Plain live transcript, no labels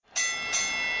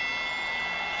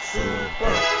And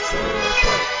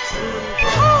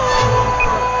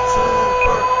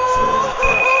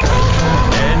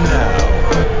now,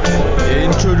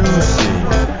 introducing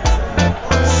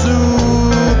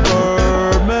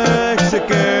Super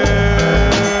Mexican.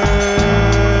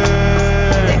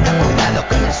 Tenga cuidado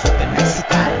con el super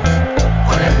mexicano,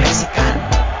 con el mexicano.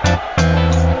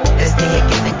 Les dije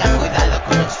que tenga cuidado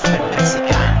con el super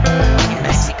mexicano, el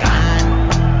mexicano.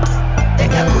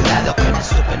 Tenga cuidado con el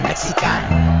super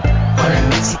mexicano, con el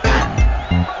mexicano.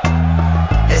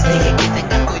 Les dije que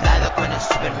tenga cuidado con el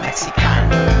super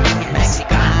mexicano, el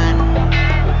mexicano.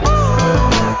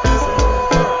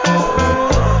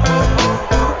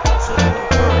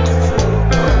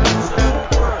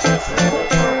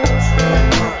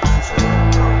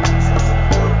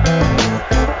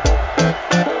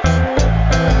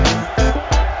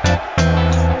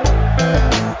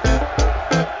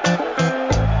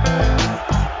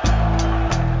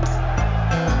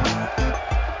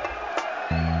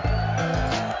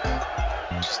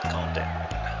 Just calm down.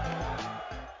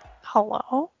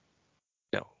 Hello?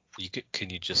 No, can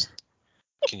you just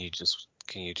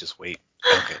wait?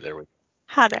 Okay, there we go.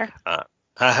 Hi there. Hi,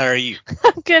 how are you?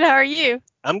 I'm good. How are you?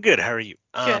 I'm good. How are you?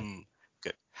 Good.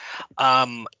 Good.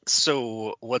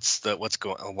 So what's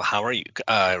going? How are you?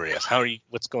 Yes. How are you?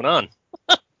 What's going on?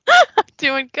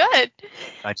 Doing good.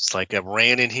 I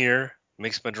ran in here,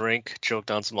 mixed my drink,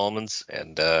 choked on some almonds,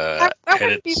 and I headed.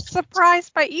 wouldn't be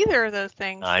surprised by either of those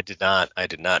things. I did not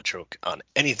choke on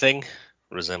anything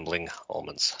resembling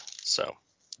almonds. So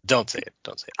don't say it.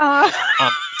 Don't say it.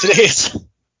 Today is.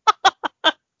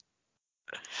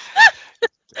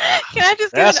 Can I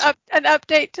just give an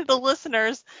update to the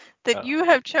listeners that you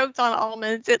have choked on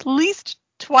almonds at least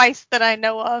twice that I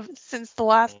know of since the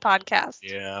last podcast?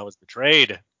 Yeah, I was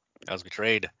betrayed. How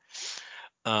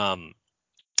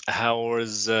are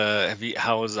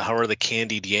the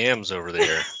candied yams over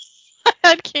there? I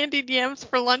had candied yams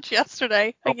for lunch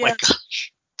yesterday. Oh my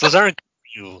gosh, those aren't good for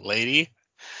you, lady.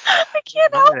 I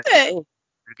can't help it. You're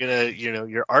gonna,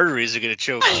 your arteries are gonna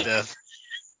choke to death.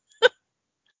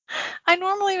 I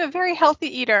normally am a very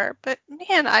healthy eater, but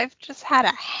man, I've just had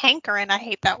a hankering. I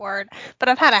hate that word, but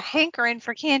I've had a hankering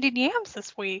for candied yams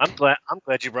this week. I'm glad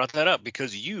you brought that up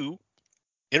because you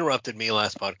interrupted me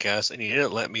last podcast and you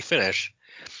didn't let me finish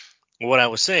what I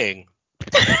was saying.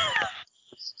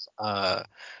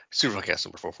 Supercast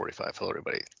number 445. Hello,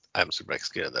 everybody. I'm Super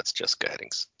Mexican, and that's Jessica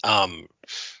Heddings.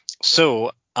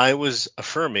 So I was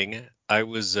affirming, I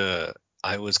was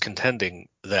contending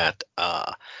that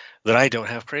that I don't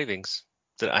have cravings,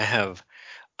 that I have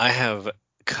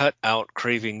cut out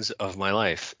cravings of my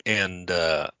life, and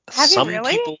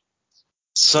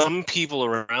some people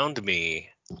around me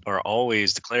are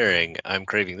always declaring I'm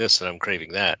craving this and I'm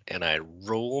craving that, and I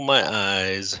roll my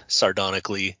eyes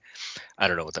sardonically. I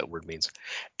don't know what that word means.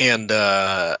 And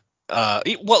well,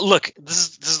 look,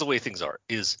 this is the way things are.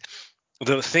 Is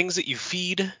the things that you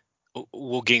feed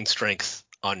will gain strength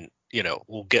on,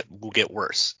 will get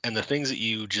worse, and the things that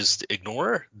you just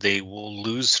ignore, they will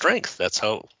lose strength. That's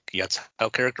how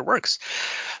character works.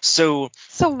 So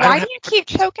why do you keep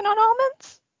choking on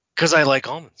almonds? Because I like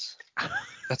almonds.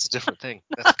 That's a different thing.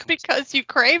 Because you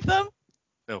crave them?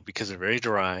 No, because they're very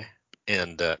dry.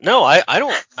 And no, I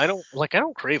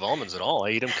don't crave almonds at all. I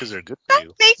eat them because they're good for you.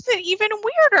 That makes it even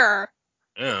weirder.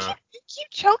 Yeah. You keep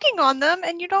choking on them,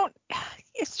 and you don't.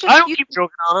 It's just I don't keep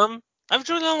choking on them. I've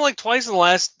choked on them like twice in the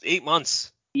last 8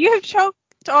 months. You have choked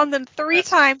on them three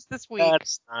times this week.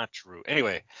 That's not true.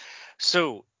 Anyway,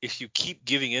 so if you keep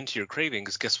giving into your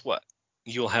cravings, guess what?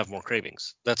 You'll have more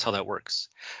cravings. That's how that works.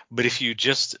 But if you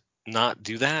just not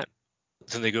do that,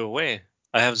 then they go away.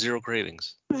 I have zero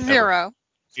cravings. Zero.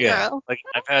 Yeah, like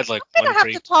I've had like I'm one gonna have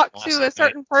craving to talk last to a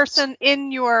certain person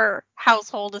in your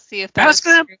household to see if that's Ask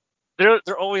them.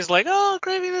 They're always like, oh, I'm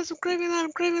craving this, I'm craving that,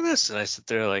 I'm craving this, and I sit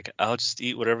there like, I'll just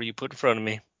eat whatever you put in front of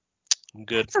me. I'm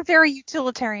good. It's a very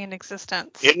utilitarian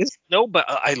existence. It is. No, but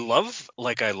I love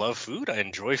food. I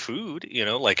enjoy food.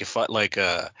 Like if I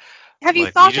Have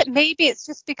you thought that maybe it's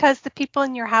just because the people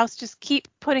in your house just keep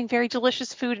putting very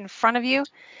delicious food in front of you?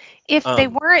 If they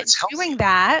weren't doing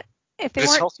that,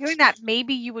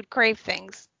 maybe you would crave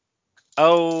things.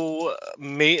 Oh,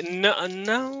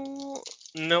 no.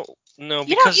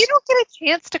 Because you don't get a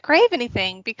chance to crave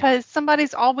anything because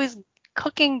somebody's always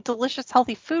cooking delicious,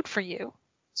 healthy food for you.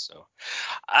 So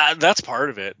that's part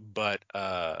of it, but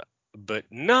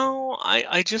no,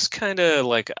 I just kind of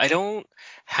like, I don't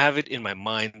have it in my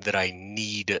mind that I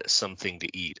need something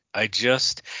to eat. In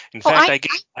fact, I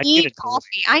get need it.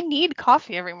 coffee. I need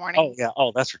coffee every morning. Oh yeah.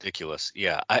 Oh, that's ridiculous.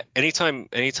 Yeah. Anytime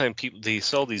people they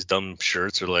sell these dumb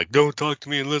shirts, they're like, "Don't talk to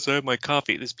me unless I have my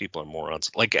coffee." These people are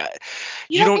morons. Like,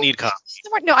 you don't need coffee.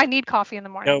 No, I need coffee in the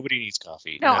morning. Nobody needs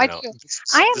coffee. No, I No. do.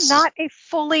 I am not a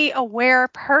fully aware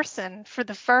person for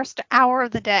the first hour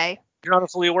of the day. You're not a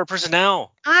fully aware person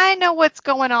now. I know what's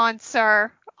going on,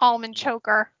 sir. Almond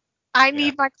choker. I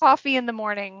need my coffee in the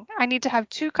morning. I need to have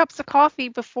 2 cups of coffee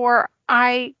before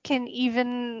I can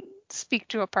even speak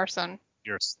to a person.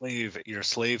 You're a slave. You're a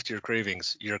slave to your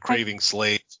cravings. You're a craving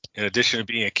slave. In addition to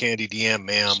being a candy DM,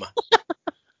 ma'am.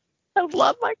 I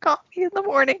love my coffee in the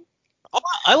morning. Oh,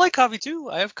 I like coffee too.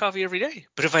 I have coffee every day.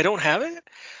 But if I don't have it,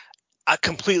 I'm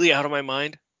completely out of my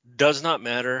mind. Does not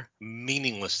matter.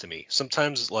 Meaningless to me.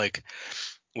 Sometimes, like,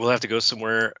 we'll have to go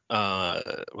somewhere.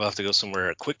 We'll have to go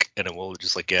somewhere quick, and then we'll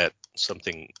just like get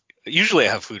something. Usually,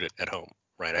 I have food at home.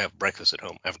 Right, I have breakfast at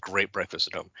home. I have great breakfast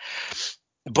at home.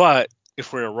 But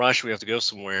if we're in a rush, we have to go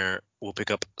somewhere, we'll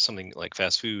pick up something like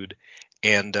fast food,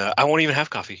 and I won't even have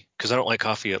coffee because I don't like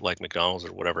coffee at like McDonald's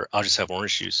or whatever. I'll just have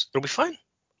orange juice. It'll be fine.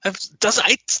 It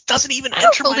doesn't even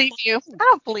enter my mind. I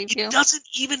don't believe you. It doesn't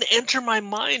even enter my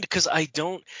mind because I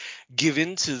don't give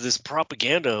into this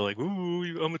propaganda like,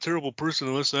 "Ooh, I'm a terrible person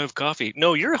unless I have coffee."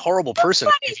 No, you're a horrible person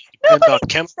if you depend on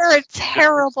chemicals. You're a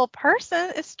terrible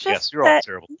person. It's just yes, you're all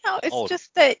terrible. No, it's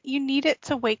just that you need it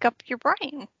to wake up your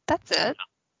brain. That's it.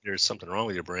 There's something wrong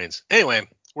with your brains. Anyway,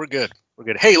 we're good. We're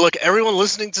good. Hey, look, everyone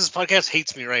listening to this podcast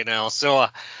hates me right now. So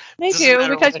they do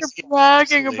because you're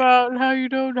bragging about how you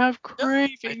don't have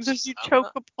cravings as you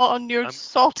choke upon your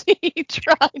salty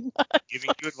dry nuts.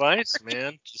 Giving you advice,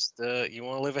 man. Just you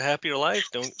want to live a happier life.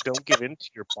 Don't give in to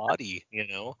your body. You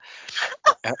know,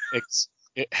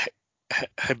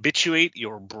 habituate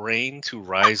your brain to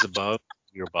rise above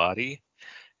your body.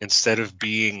 Instead of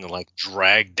being like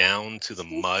dragged down to the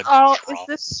mud.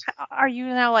 Are you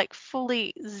now like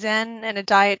fully zen in a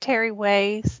dietary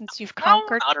way since you've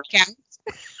conquered gout?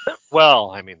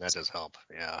 Well, I mean, that does help.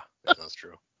 Yeah, that's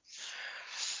true.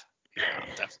 Yeah,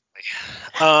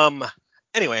 definitely.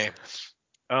 Anyway,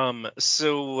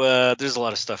 so there's a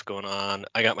lot of stuff going on.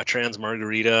 I got my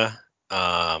trans-margarita.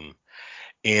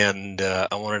 And I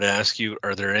wanted to ask you,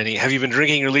 have you been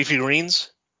drinking your leafy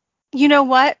greens? You know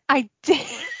what? I did.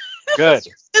 Good.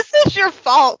 This is your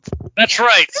fault. That's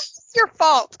right. This is your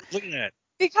fault. Look at that.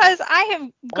 Because I have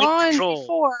gone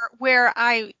before where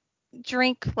I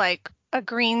drink like a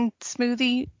green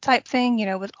smoothie type thing, you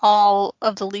know, with all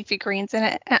of the leafy greens in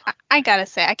it. I gotta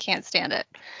say, I can't stand it.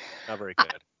 Not very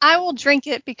good. I will drink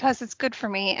it because it's good for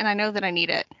me and I know that I need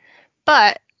it.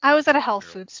 But I was at a health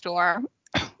food store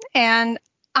and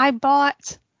I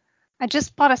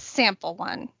just bought a sample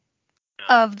one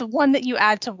of the one that you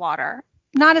add to water.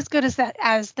 Not as good as that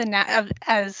as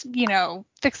you know,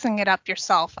 fixing it up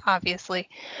yourself, obviously.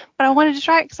 But I wanted to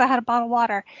try it because I had a bottle of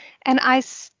water, and I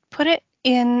put it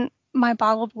in my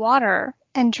bottled water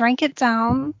and drank it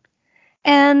down.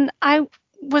 And I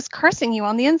was cursing you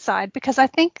on the inside because I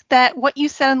think that what you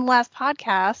said in the last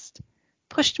podcast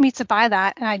pushed me to buy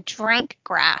that, and I drank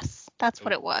grass. That's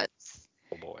what it was.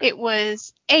 Oh boy. It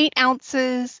was 8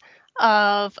 ounces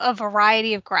of a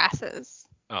variety of grasses.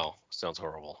 Oh, sounds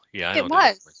horrible. Yeah, it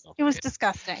was. It was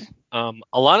disgusting. A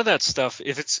lot of that stuff,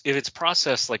 if it's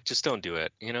processed, like just don't do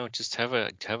it. You know, just have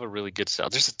a really good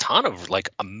salad. There's a ton of like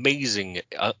amazing,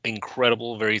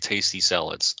 incredible, very tasty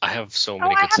salads. I have so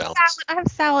many good salads. I have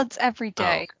salads every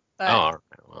day. But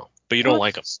you don't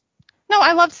like them. No,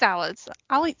 I love salads.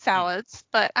 I'll eat salads,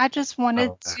 but I just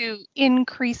wanted to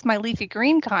increase my leafy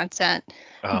green content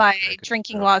by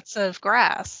drinking lots of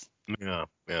grass. Yeah.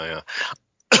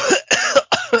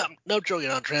 No joking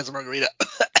on trans-margarita.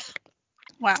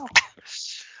 Wow.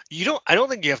 I don't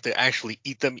think you have to actually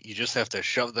eat them. You just have to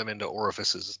shove them into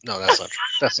orifices. No, that's not true.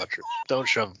 That's not true. Don't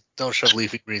shove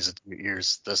leafy greens into your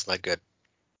ears. That's not good.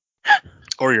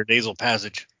 Or your nasal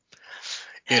passage.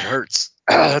 It hurts.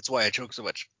 That's why I choke so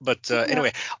much. But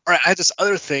anyway, all right. I had this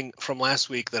other thing from last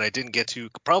week that I didn't get to,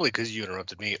 probably because you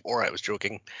interrupted me, or I was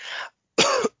joking.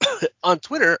 On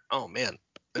Twitter. Oh man,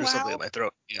 there's something in my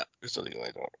throat. Yeah, there's something in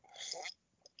my throat.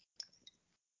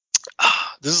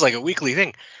 This is like a weekly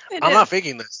thing. I'm not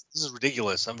faking this. This is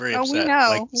ridiculous. I'm very upset. We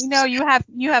know. We know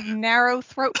you have narrow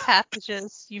throat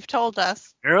passages. You've told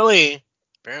us. Apparently.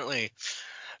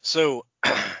 So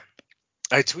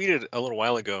I tweeted a little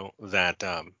while ago that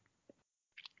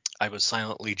I was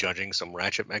silently judging some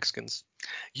ratchet Mexicans.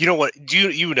 You know what?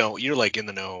 You know you're like in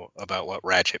the know about what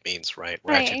ratchet means, right?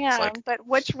 Ratchet I am, is like, but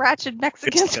which ratchet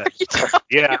Mexicans like are you talking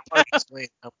yeah. about? I'll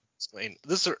explain.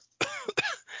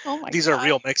 Oh my These are god.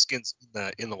 real Mexicans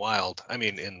in the wild. I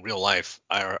mean, in real life,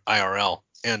 IRL.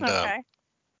 And Okay.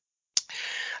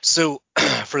 so,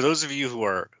 for those of you who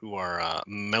are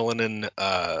melanin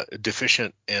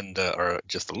deficient and are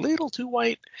just a little too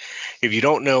white, if you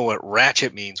don't know what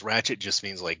ratchet just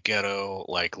means like ghetto,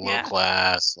 like low Yeah.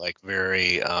 class, like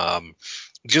very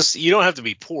just you don't have to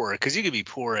be poor because you can be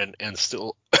poor and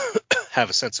still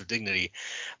have a sense of dignity,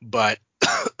 but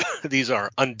these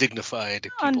are undignified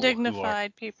people who are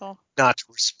Undignified people. not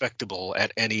respectable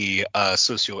at any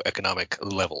socioeconomic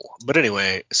level. But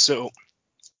anyway, so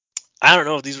I don't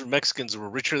know if these were Mexicans who were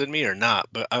richer than me or not,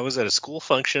 but I was at a school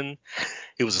function.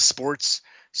 It was a sports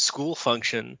school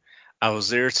function. I was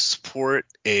there to support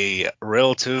a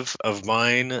relative of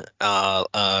mine,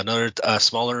 another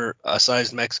smaller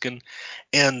sized Mexican,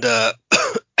 and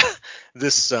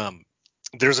this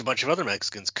there's a bunch of other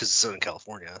Mexicans because it's Southern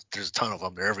California. There's a ton of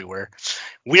them. They're everywhere.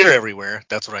 We're everywhere.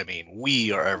 That's what I mean.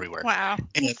 We are everywhere. Wow.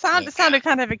 And, It sounded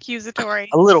kind of accusatory.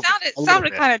 a little Sounded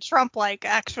bit. kind of Trump-like,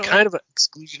 actually. Kind of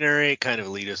exclusionary, kind of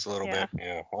elitist a little Yeah. bit.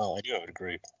 Yeah. Well, I would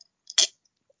agree.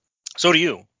 So do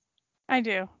you. I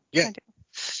do. Yeah. I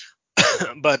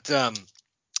do. But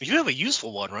you have a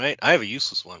useful one, right? I have a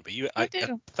useless one, but I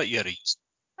do. thought you had a use.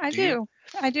 I Do you?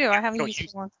 do. I do. I have a don't useful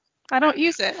use one. I don't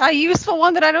use it. I useful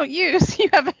one that I don't use. You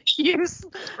have Perfect.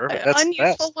 an That's the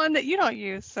unuseful best. one that you don't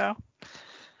use. So.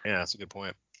 Yeah, that's a good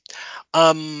point.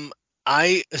 Um,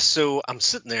 I'm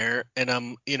sitting there and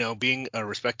I'm being a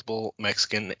respectable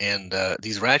Mexican, and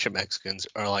these ratchet Mexicans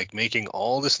are like making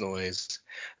all this noise.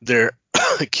 Their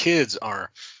kids are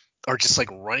just like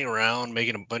running around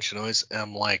making a bunch of noise, and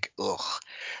I'm like, ugh,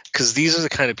 because these are the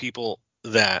kind of people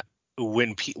that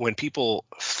when people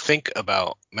think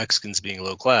about Mexicans being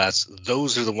low class,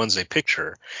 those are the ones they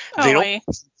picture. They Oh, don't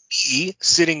see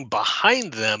sitting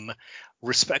behind them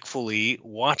respectfully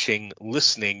watching,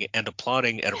 listening, and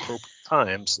applauding at appropriate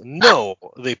times. No,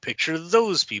 they picture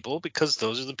those people because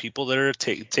those are the people that are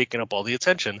taking up all the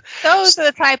attention. those are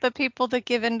the type of people that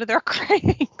give in to their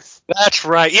cravings. That's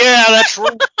right. Yeah, that's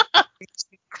right.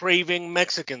 Craving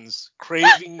Mexicans,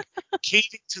 caving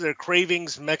to their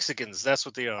cravings Mexicans. That's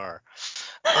what they are.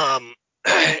 Um,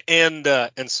 and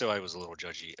so I was a little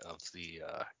judgy of the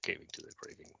caving to their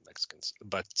craving Mexicans,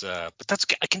 but that's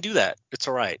I can do that. It's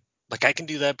all right. Like I can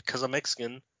do that because I'm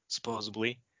Mexican,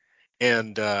 supposedly,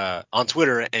 and on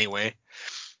Twitter anyway,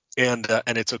 and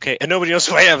it's okay. And nobody knows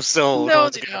who I am, so no No,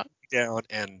 one's they gonna don't. put me down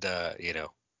and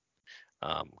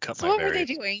cut So my what were they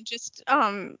berries. doing? Just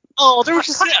Oh, there was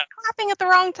just clapping at the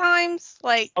wrong times?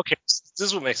 Like okay. This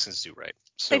is what Mexicans do, right?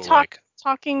 they So like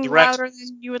talking the rat louder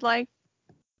than you would like?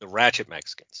 the ratchet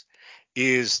Mexicans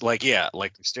is like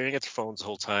like they're staring at their phones the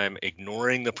whole time,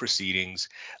 ignoring the proceedings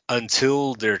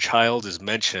until their child is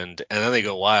mentioned, and then they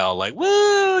go wild, like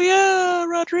whoa, yeah,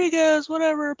 Rodriguez,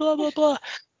 whatever, blah blah blah.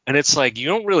 And it's like you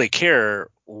don't really care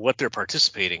what they're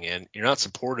participating in. You're not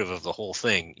supportive of the whole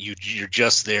thing. You're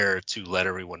just there to let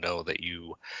everyone know that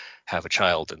you have a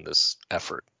child in this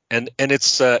effort. And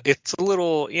it's a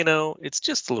little, it's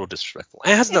just a little disrespectful.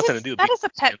 It has nothing to do with That being is a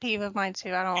Mexican. pet peeve of mine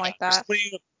too. I don't like There's that.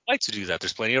 plenty of whites who do that.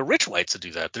 There's plenty of rich whites who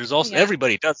do that. There's also Yeah.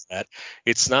 everybody does that.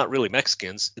 It's not really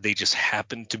Mexicans. They just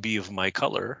happen to be of my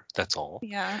color. That's all.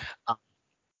 Yeah.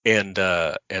 And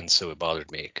so it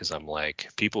bothered me because I'm like,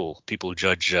 people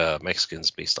judge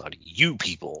Mexicans based on you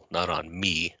people, not on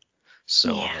me.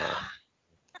 So Yeah.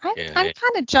 yeah. I'm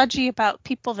kind of judgy about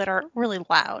people that are really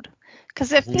loud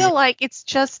because I feel like it's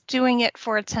just doing it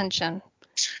for attention.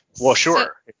 Well,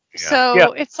 sure.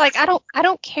 So it's like I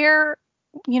don't care,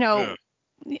 Yeah.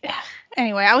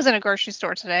 Anyway, I was in a grocery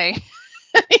store today.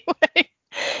 Anyway,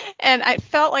 and I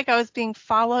felt like I was being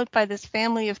followed by this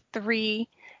family of 3.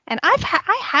 And I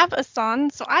have a son,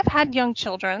 so I've had young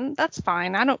children. That's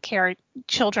fine. I don't care.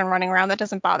 Children running around, that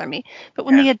doesn't bother me. But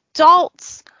when the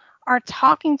adults are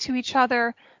talking to each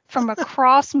other from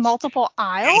across multiple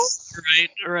aisles,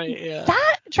 Right, yeah.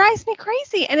 that drives me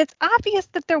crazy. And it's obvious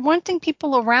that they're wanting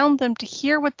people around them to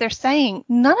hear what they're saying.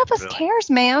 None of us cares,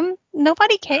 ma'am.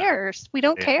 Nobody cares. We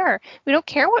don't care. We don't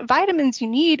care what vitamins you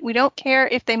need. We don't care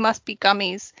if they must be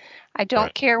gummies. I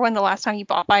don't care when the last time you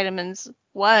bought vitamins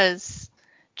was.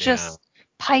 Just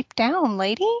pipe down,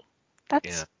 lady.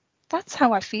 That's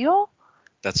how I feel.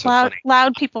 That's so funny.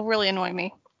 Loud people really annoy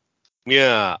me.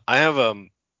 Yeah, I have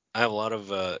a lot of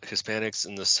Hispanics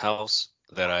in this house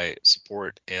that I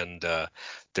support, and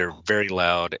they're very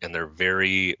loud, and they're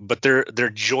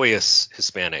joyous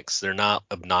Hispanics. They're not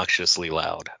obnoxiously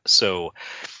loud, so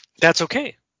that's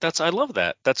okay. I love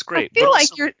that. That's great.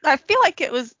 I feel like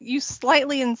it was you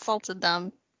slightly insulted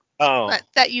them. Oh. But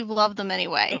that you love them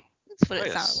anyway. That's what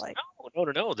it sounded like.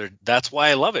 No. That's why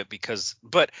I love it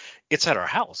but it's at our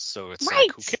house, so it's right.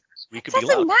 Like, who cares? We could be loud. It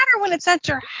doesn't matter when it's at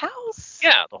your house.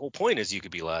 Yeah, the whole point is you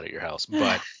could be loud at your house,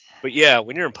 but yeah,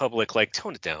 when you're in public, like,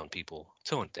 tone it down, people.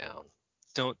 Tone it down.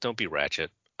 Don't be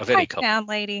ratchet of any color. Pipe down,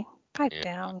 lady. Pipe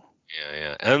down.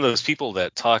 Yeah. And those people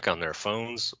that talk on their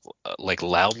phones, like,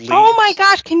 loudly. Oh my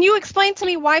gosh, can you explain to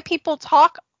me why people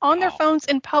talk on their phones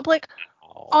in public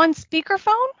on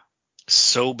speakerphone?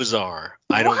 So bizarre.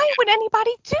 Why would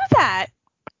anybody do that?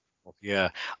 Yeah,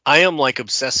 I am like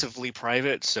obsessively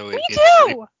private, so it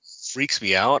freaks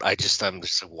me out. I'm just like,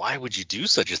 why would you do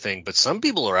such a thing? But some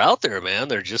people are out there, man.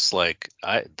 They're just like,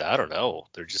 I don't know.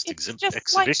 They're just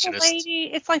exhibitionists.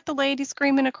 It's like the lady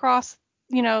screaming across,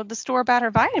 the store about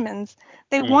her vitamins.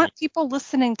 They want people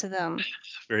listening to them.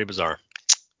 Very bizarre.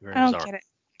 I don't get it.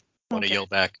 I want to yell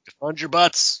back, defund your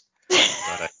butts,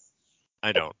 but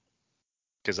I don't.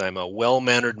 Because I'm a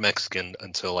well-mannered Mexican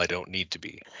until I don't need to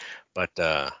be, but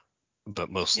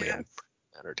mostly I'm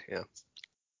mannered. Yeah,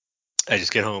 I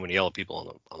just get home and yell at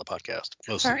people on the podcast.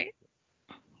 Mostly, sorry.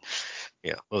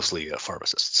 Yeah, mostly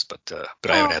pharmacists, but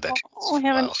I haven't had that chance. We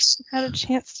haven't had a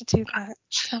chance to do that.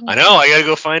 I know. I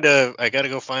gotta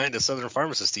go find a Southern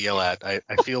pharmacist to yell at. I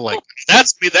feel like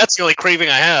that's the only craving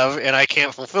I have, and I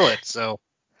can't fulfill it. So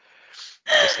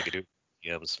I guess I could do.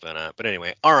 Yeah, but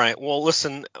anyway, all right. Well,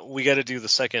 listen, we got to do the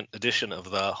second edition of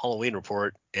the Halloween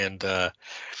report, and I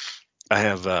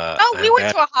have. We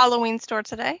went to a Halloween store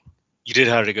today. You did?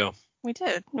 How did it go? We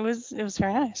did. It was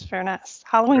very nice. Very nice.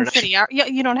 Halloween City.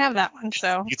 You don't have that one,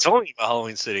 so. You told me about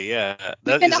Halloween City. Yeah.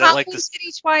 We've been to Halloween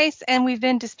City twice, and we've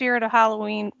been to Spirit of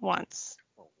Halloween once.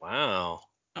 Oh, wow.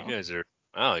 You guys are.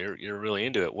 Wow, you're really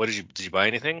into it. What did you buy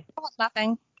anything?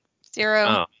 Nothing. Zero.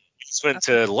 Oh, you just went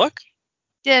to look.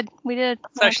 We did.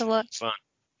 That's actually fun.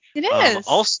 It is.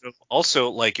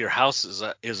 Also, like, your house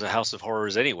is a house of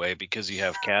horrors anyway, because you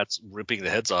have cats ripping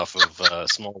the heads off of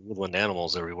small woodland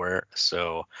animals everywhere.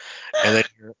 So, and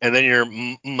then your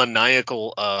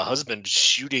maniacal husband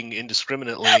shooting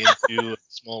indiscriminately into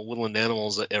small woodland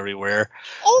animals everywhere.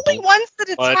 Only ones that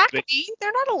attack me.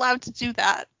 They're not allowed to do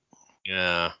that.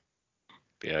 Yeah,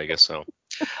 I guess so.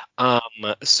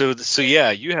 So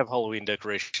yeah, you have Halloween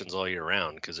decorations all year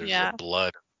round because there's a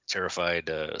blood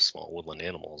terrified small woodland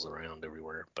animals around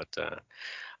everywhere. But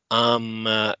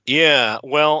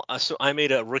so I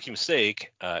made a rookie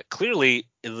mistake. Clearly,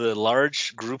 the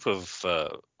large group of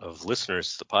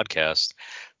listeners to the podcast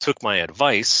took my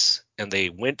advice and they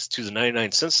went to the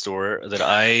 99-cent store that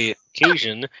I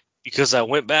occasion. Because I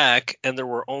went back and there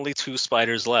were only 2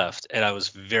 spiders left, and I was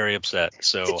very upset.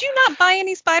 So did you not buy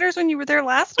any spiders when you were there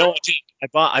last time? No, I did. I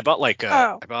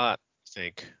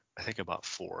think I bought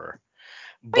 4.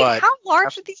 Wait, how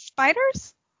large are these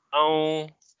spiders? Oh,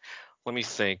 let me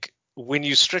think. When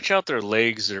you stretch out their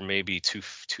legs, they're maybe 2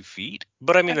 feet.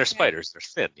 But I mean, they're spiders. They're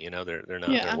thin. They're not.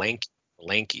 They're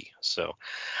lanky. So,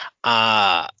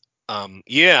 but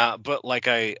like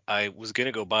I was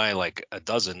gonna go buy like a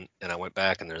dozen, and I went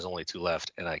back and there's only 2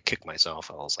 left, and I kicked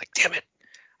myself. I was like, damn it,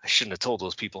 I shouldn't have told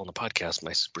those people on the podcast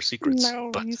my super secrets.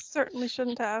 No, you certainly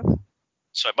shouldn't have.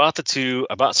 So I bought the 2.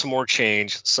 I bought some more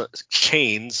chains, some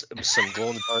glow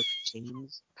in the dark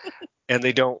chains, and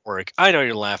they don't work. I know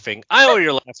you're laughing. I know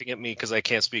you're laughing at me because I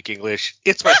can't speak English.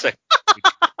 It's my second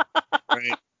language,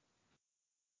 right?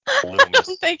 I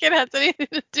don't think it has anything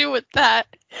to do with that.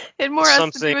 It more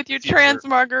has to do with your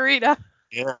trans-margarita.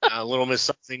 Yeah, a little miss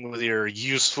something with your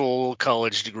useful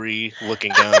college degree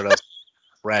looking down at us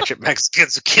ratchet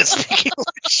Mexicans who can't speak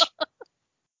English.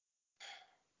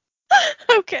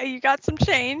 Okay, you got some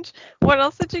change. What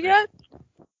else did you get?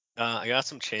 I got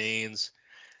some chains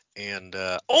and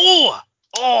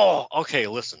okay,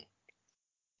 listen,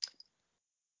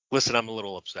 I'm a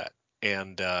little upset.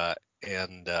 And I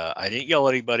didn't yell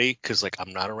at anybody because, like,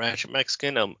 I'm not a ratchet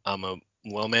Mexican. I'm a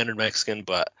well-mannered Mexican.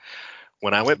 But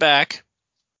when I went back,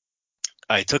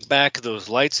 I took back those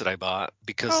lights that I bought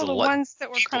because the ones that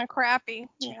were kind of crappy.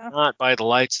 Yeah. Not buy the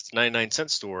lights at the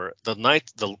 99-cent store.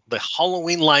 The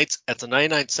Halloween lights at the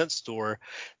 99-cent store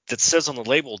that says on the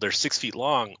label they're 6 feet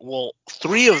long. Well,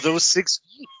 3 of those 6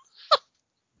 feet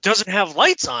doesn't have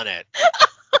lights on it.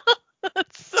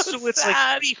 That's so it's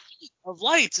sad. Like 3 feet of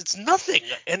lights. It's nothing.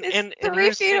 And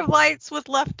 3 feet of lights with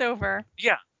leftover.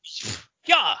 Yeah.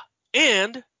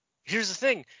 And here's the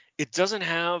thing. It doesn't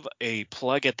have a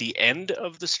plug at the end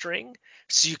of the string,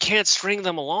 so you can't string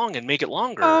them along and make it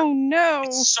longer. Oh, no.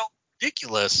 It's so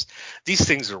ridiculous. These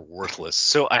things are worthless.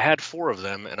 So I had 4 of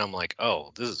them, and I'm like,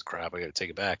 oh, this is crap. I got to take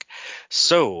it back.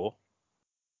 So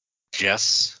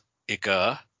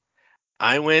Jessica,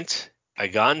 I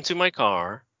got into my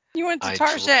car. You went to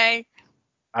Target.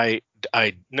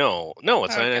 No,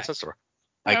 it's a 99-cent store.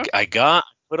 Okay. I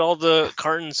put all the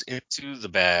cartons into the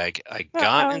bag. I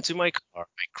got into my car.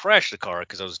 I crashed the car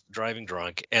because I was driving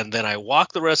drunk. And then I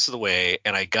walked the rest of the way,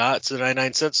 and I got to the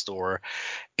 99-cent store,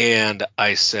 and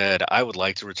I said, I would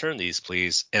like to return these,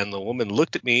 please. And the woman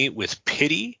looked at me with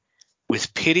pity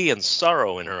and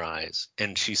sorrow in her eyes.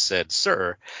 And she said,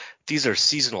 sir, these are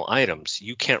seasonal items.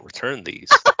 You can't return these.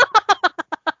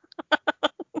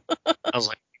 I was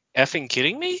like, effing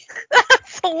kidding me?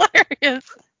 That's hilarious.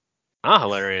 Not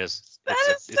hilarious. That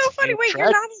is so funny. Wait,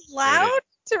 you're not allowed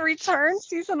to return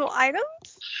seasonal items?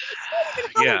 It's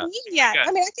not even Halloween yet.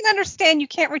 I mean, I can understand you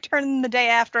can't return them the day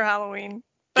after Halloween.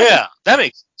 But... Yeah, that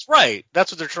makes sense. Right.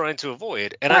 That's what they're trying to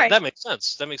avoid. And that makes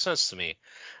sense. That makes sense to me.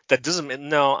 That doesn't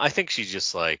no, I think she's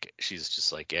just like,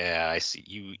 yeah, I see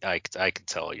you. I can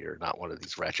tell you're not one of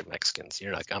these ratchet Mexicans.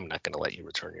 I'm not going to let you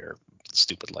return your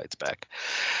stupid lights back.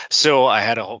 So I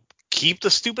had to keep the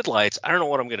stupid lights. I don't know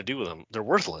what I'm going to do with them. They're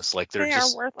worthless. Like they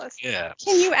are worthless. Yeah.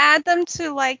 Can you add them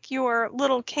to like your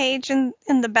little cage in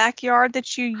the backyard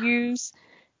that you use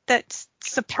that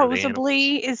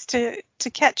supposedly is to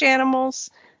catch animals,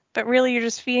 but really you're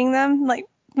just feeding them? Like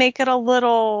make it a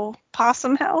little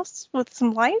possum house with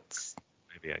some lights?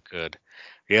 Maybe I could.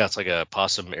 Yeah, it's like a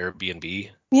possum Airbnb.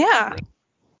 Yeah.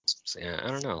 Yeah, I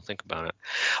don't know. Think about it.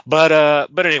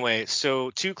 But anyway,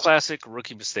 so 2 classic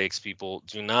rookie mistakes, people.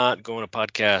 Do not go on a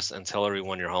podcast and tell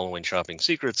everyone your Halloween shopping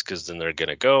secrets, because then they're going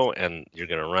to go and you're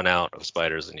going to run out of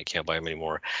spiders and you can't buy them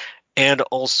anymore. And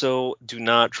also, do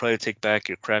not try to take back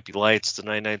your crappy lights to the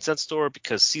 99-cent store,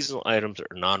 because seasonal items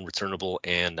are non-returnable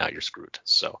and now you're screwed.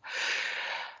 So,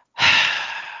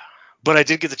 but I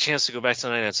did get the chance to go back to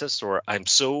the 99-cent store. I'm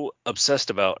so obsessed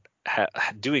about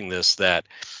doing this that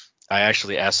I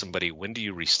actually asked somebody, when do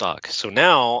you restock? So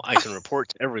now I can report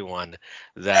to everyone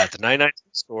that the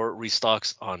 99-cent store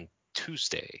restocks on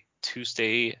Tuesday,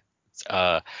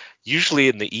 usually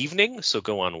in the evening. So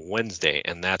go on Wednesday,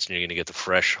 and that's when you're going to get the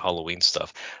fresh Halloween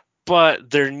stuff. But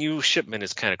their new shipment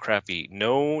is kind of crappy.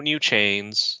 No new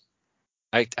chains.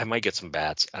 I might get some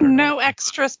bats. I don't know. No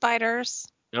extra spiders.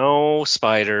 No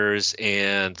spiders,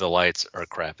 and the lights are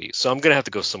crappy. So I'm going to have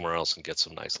to go somewhere else and get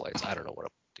some nice lights. I don't know what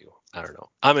I'm going to do. I don't know.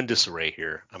 I'm in disarray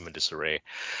here.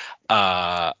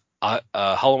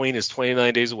 Halloween is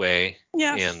 29 days away.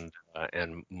 Yes.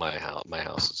 And my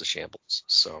house is a shambles.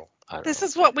 So I don't know. This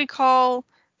is what we call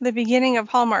the beginning of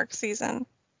Hallmark season.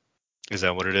 Is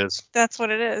that what it is? That's what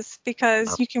it is,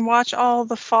 because you can watch all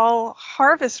the fall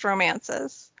harvest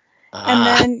romances. And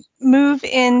then move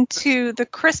into the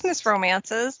Christmas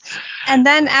romances. And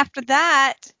then after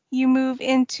that, you move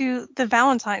into the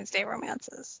Valentine's Day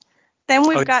romances. Then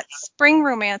we've got spring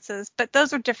romances, but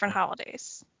those are different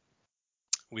holidays.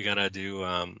 We gotta do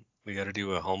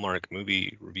a Hallmark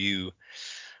movie review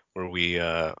where we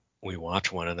watch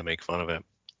one and then make fun of it.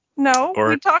 No,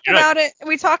 we talk about it.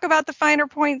 We talk about the finer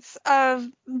points of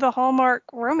the Hallmark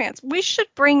romance. We should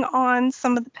bring on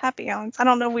some of the Papillons. I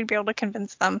don't know if we'd be able to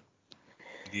convince them.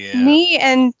 Yeah. Me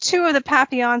and 2 of the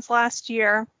Papillons last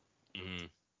year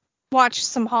watched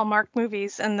some Hallmark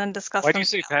movies and then discussed them. Why do you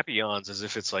say Papillons as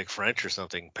if it's like French or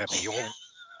something? Papillon.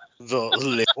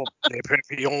 Le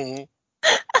Papillon.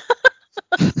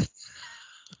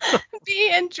 Me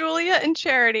and Julia and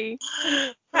Charity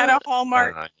had a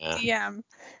Hallmark DM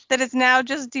that has now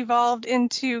just devolved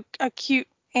into a cute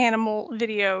animal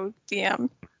video DM.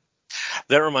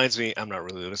 That reminds me, I'm not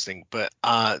really listening, but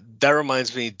that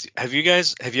reminds me, have you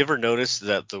ever noticed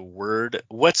that the word,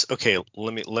 let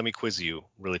me quiz you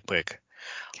really quick.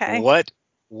 Okay. What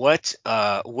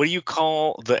do you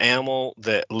call the animal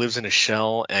that lives in a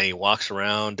shell and he walks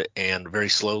around and very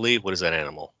slowly? What is that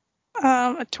animal?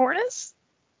 A tortoise?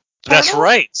 That's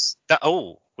right.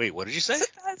 Wait, what did you say?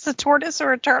 It's a tortoise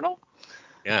or a turtle?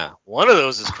 Yeah, one of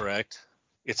those is correct.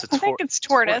 It's a tortoise. I think it's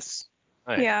tortoise.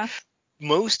 Right. Yeah.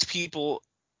 Most people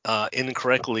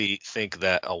incorrectly think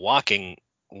that a walking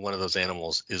one of those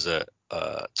animals is a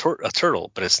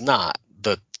turtle, but it's not.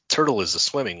 The turtle is the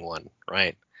swimming one,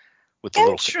 right? With the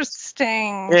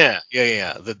Interesting. little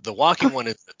yeah. The walking one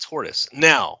is the tortoise.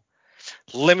 Now,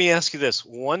 let me ask you this.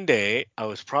 One day, I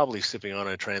was probably sipping on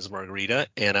a trans-margarita,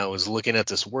 and I was looking at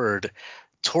this word,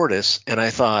 tortoise, and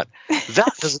I thought,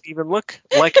 that doesn't even look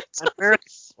like an American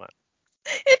one.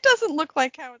 It doesn't look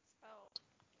like how it's spelled.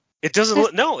 It doesn't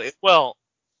look. No.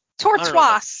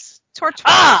 Tortoise.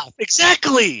 Tortoise.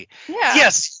 Exactly. Yeah.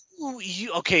 Yes.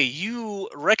 you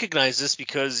recognize this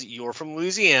because you're from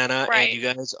Louisiana Right. and you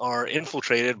guys are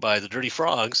infiltrated by the dirty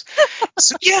frogs.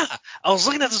 So yeah, I was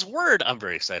looking at this word. I'm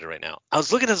very excited right now. I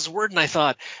was looking at this word and I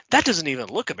thought, that doesn't even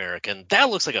look American. That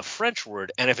looks like a French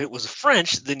word. And if it was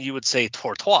French, then you would say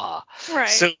tortoise. Right.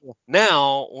 So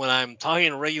now when I'm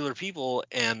talking to regular people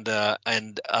and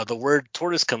the word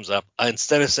tortoise comes up,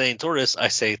 instead of saying tortoise, I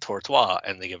say tortoise,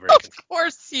 and they get very confused. Of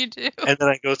course you do. And then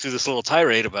I go through this little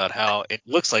tirade about how it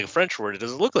looks like a French word. It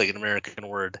doesn't look like an American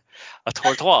word. A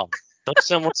tortoise. Don't you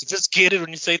sound more sophisticated when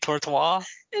you say tortoise?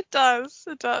 It does.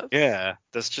 It does. Yeah,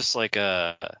 that's just like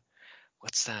a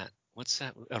what's that?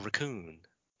 A raccoon.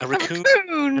 A raccoon.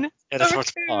 Raccoon. And a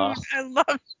tortoise. I love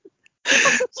it.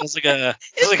 Sounds like a.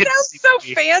 It sounds so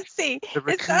fancy. The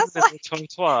raccoon It sounds and like, the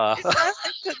tortoise. it sounds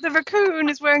like the raccoon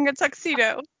is wearing a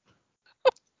tuxedo.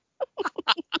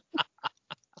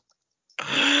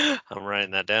 I'm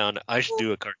writing that down. I should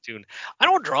do a cartoon. I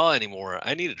don't draw anymore.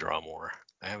 I need to draw more.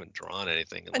 I haven't drawn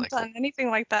anything in I haven't done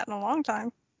anything like that in a long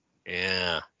time.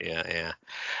 Yeah.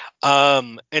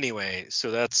 Anyway, so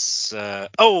that's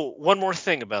one more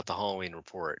thing about the Halloween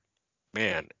report.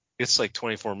 Man, it's like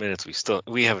 24 minutes.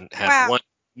 We haven't had 1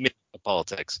 minute of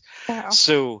politics. Wow.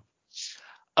 So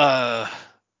I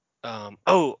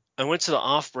went to the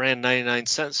off-brand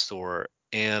 99-cent store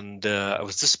and I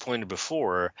was disappointed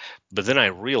before, but then I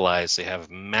realized they have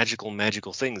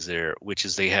magical things there, which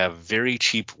is they have very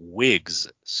cheap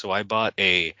wigs. So I bought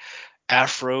a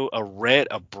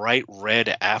bright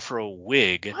red afro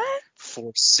wig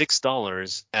for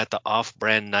 $6 at the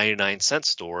off-brand 99-cent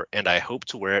store, and I hope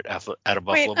to wear it at a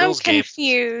Buffalo Bills game.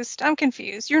 I'm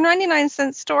confused. Your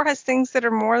 99-cent store has things that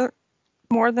are more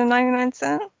than 99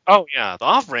 cents? Oh yeah, the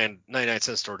off-brand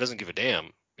 99-cent store doesn't give a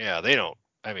damn. Yeah, they don't.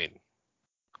 I mean,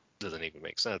 doesn't even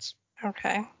make sense.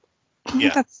 Okay.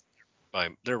 Yeah.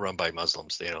 They're run by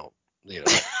Muslims. They don't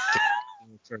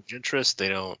charge interest. They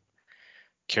don't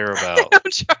care about. They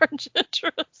don't charge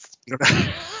interest.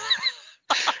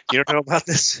 You don't know about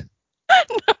this?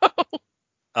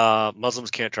 No. Muslims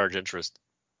can't charge interest.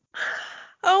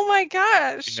 Oh my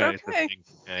gosh. Yeah, okay.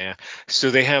 Yeah.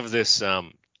 So they have this.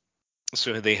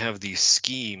 So they have these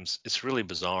schemes. It's really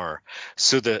bizarre.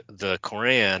 So the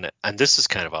Quran, and this is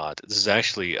kind of odd. This is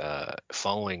actually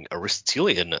following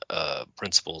Aristotelian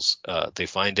principles. They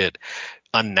find it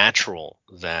unnatural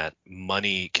that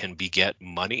money can beget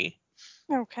money.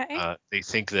 Okay. They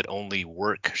think that only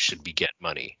work should beget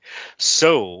money.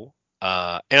 So,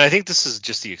 and I think this is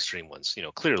just the extreme ones.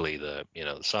 Clearly the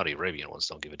Saudi Arabian ones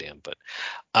don't give a damn. But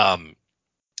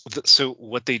so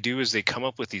what they do is they come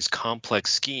up with these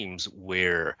complex schemes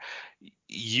where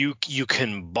you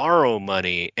can borrow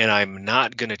money and I'm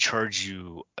not going to charge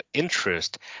you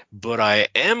interest, but I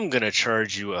am going to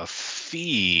charge you a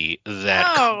fee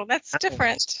that that's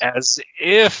different. As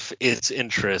if it's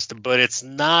interest, but it's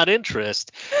not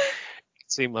interest.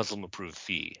 It's a Muslim approved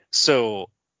fee. So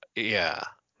yeah,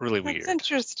 really weird. That's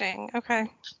interesting. Okay.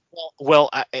 Well,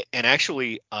 and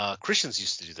actually, Christians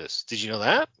used to do this. Did you know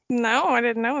that? No, I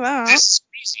didn't know that. This is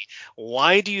crazy.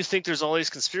 Why do you think there's all these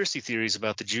conspiracy theories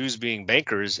about the Jews being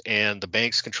bankers and the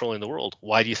banks controlling the world?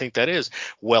 Why do you think that is?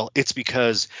 Well, it's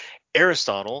because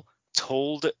Aristotle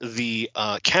told the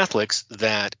Catholics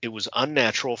that it was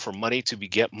unnatural for money to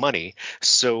beget money,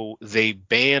 so they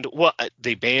banned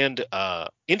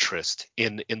interest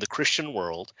in the Christian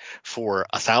world for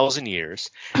 1,000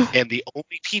 years, and the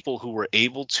only people who were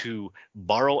able to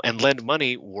borrow and lend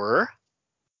money were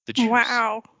the Jews.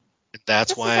 Wow.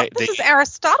 That's why this is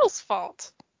Aristotle's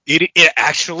fault. It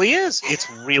actually is. It's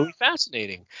really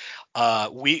fascinating.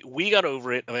 We got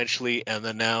over it eventually, and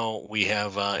then now we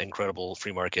have incredible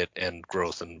free market and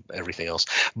growth and everything else.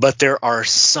 But there are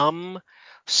some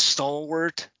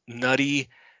stalwart, nutty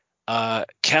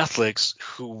Catholics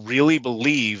who really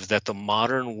believe that the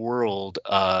modern world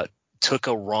took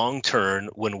a wrong turn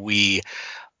when we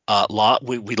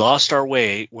lost our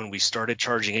way when we started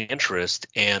charging interest,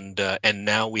 and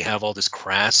now we have all this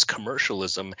crass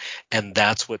commercialism, and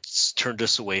that's what's turned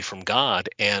us away from God.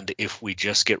 And if we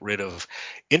just get rid of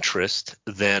interest,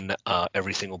 then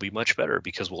everything will be much better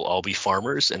because we'll all be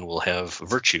farmers and we'll have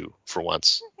virtue for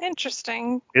once.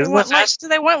 Interesting. Do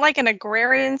they want like an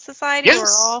agrarian society? Yes.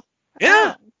 Or all?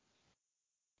 Yeah.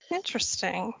 Oh.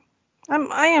 Interesting.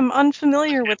 I am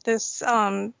unfamiliar with this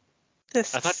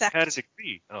this I thought sect. you had a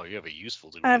degree. Oh, you have a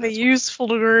useful degree. I have a useful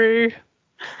degree.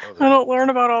 I don't learn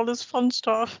about all this fun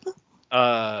stuff.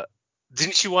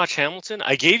 Didn't you watch Hamilton?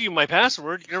 I gave you my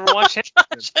password. You never watched Hamilton.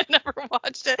 Gosh, I never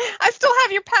watched it. I still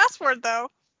have your password though.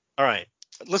 All right.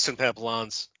 Listen,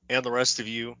 Papillons, and the rest of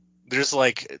you. There's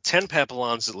like 10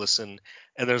 Papillons that listen,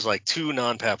 and there's like 2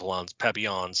 non-Papillons,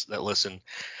 Papillons that listen.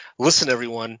 Listen,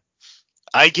 everyone.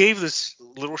 I gave this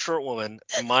little short woman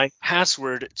my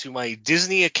password to my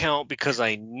Disney account because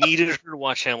I needed her to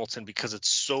watch Hamilton because it's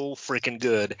so freaking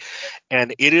good.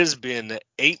 And it has been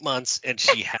 8 months and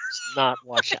she has not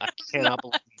watched it. I cannot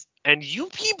believe it. And you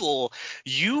people,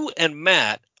 you and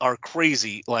Matt are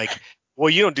crazy. Like, well,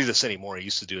 you don't do this anymore. I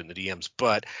used to do it in the DMs,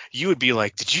 but you would be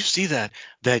like, "Did you see that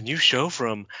new show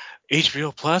from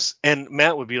HBO Plus?" And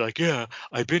Matt would be like, "Yeah,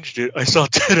 I binged it. I saw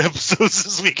 10 episodes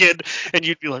this weekend." And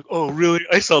you'd be like, "Oh, really?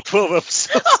 I saw 12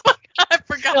 episodes." I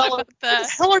forgot about that. What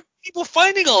the hell are people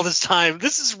finding all this time?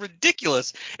 This is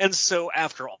ridiculous. And so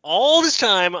after all this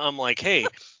time, I'm like, hey,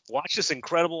 watch this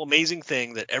incredible, amazing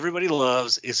thing that everybody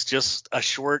loves. It's just a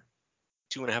short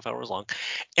 2.5 hours long.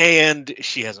 And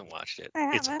she hasn't watched it.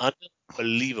 I It's haven't.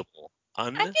 unbelievable.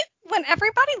 When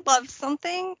everybody loves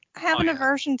something, I have an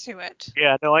aversion to it.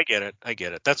 Yeah, no, I get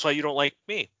it. That's why you don't like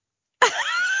me. I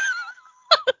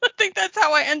think that's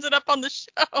how I ended up on the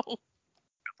show.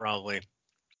 Probably.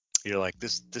 You're like,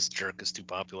 this jerk is too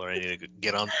popular. I need to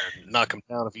get on there and knock him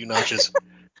down a few notches.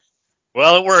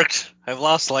 Well, it worked. I've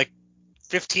lost like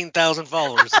 15,000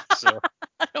 followers. So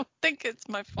I don't think it's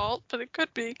my fault, but it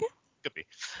could be. could be.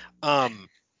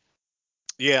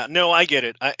 Yeah, no, I get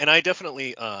it. I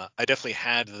definitely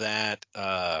had that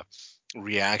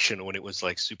reaction when it was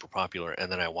like super popular,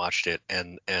 and then I watched it,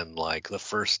 and like the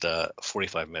first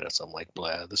 45 minutes, I'm like,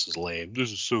 blah, this is lame.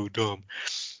 This is so dumb.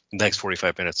 Next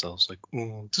 45 minutes, I was like,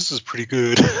 this is pretty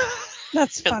good.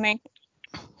 That's funny.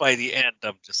 By the end,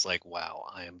 I'm just like, wow,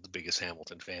 I am the biggest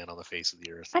Hamilton fan on the face of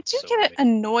the earth. I do get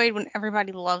annoyed when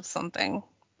everybody loves something.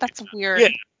 That's weird.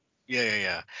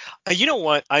 Yeah. You know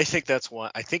what? I think that's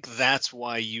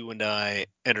why you and I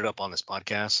ended up on this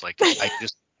podcast. Like, I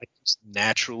just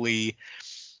naturally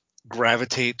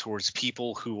gravitate towards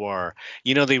people who are,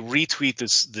 they retweet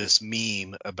this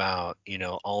meme about,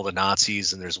 all the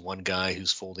Nazis, and there's one guy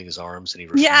who's folding his arms and he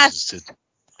refuses to.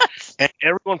 And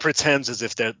everyone pretends as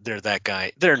if they're that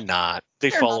guy. They're not. They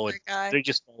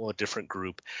just follow a different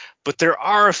group. But there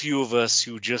are a few of us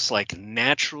who just like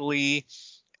naturally,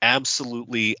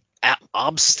 absolutely,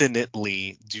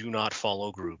 obstinately do not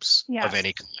follow groups of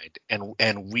any kind.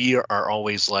 And we are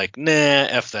always like, nah,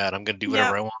 F that. I'm gonna do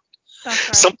whatever I want. That's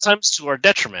right. Sometimes to our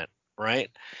detriment, right?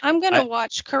 I'm gonna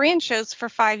watch Korean shows for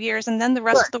 5 years, and then the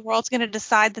rest of the world's gonna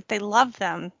decide that they love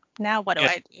them. Now what do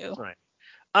I do? Right.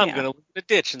 I'm gonna live in a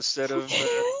ditch instead of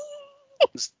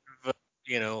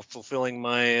fulfilling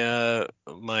my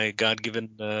my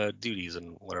God-given duties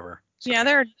and whatever. So, yeah,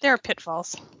 there are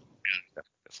pitfalls. Yeah,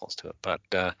 pitfalls to it,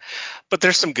 but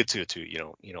there's some good to it too.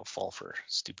 You don't fall for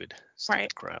stupid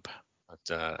crap.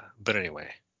 But anyway,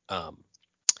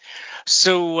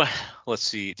 so let's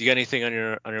see. Do you got anything on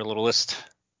your little list?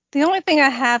 The only thing I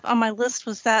have on my list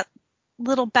was that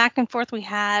little back and forth we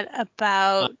had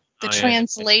about the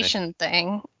translation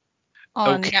thing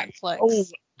on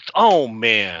Netflix. Oh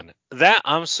man,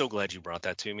 I'm so glad you brought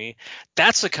that to me.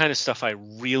 That's the kind of stuff I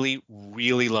really,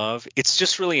 really love. It's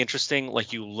just really interesting.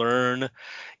 Like, you learn,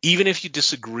 even if you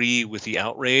disagree with the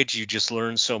outrage, you just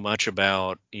learn so much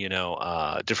about,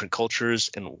 different cultures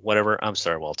and whatever. I'm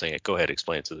sorry, Walting. Go ahead,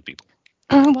 explain it to the people.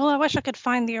 Well, I wish I could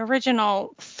find the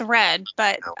original thread,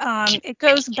 but it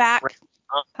goes back.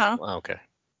 Huh? Okay.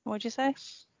 What'd you say?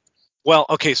 Well,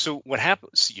 okay, so what happened?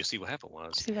 You see what happened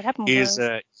was. You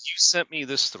sent me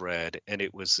this thread, and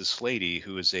it was this lady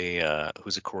who's a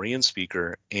Korean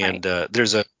speaker, and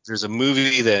there's a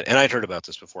movie that, and I'd heard about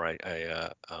this before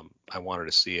I wanted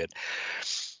to see it.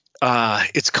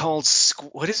 It's called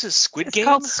what is it? Squid Game? It's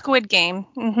called Squid Game.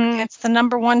 It's the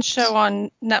 #1 show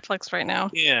on Netflix right now.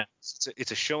 Yeah,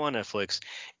 it's a show on Netflix,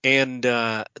 and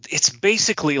it's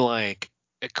basically like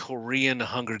a Korean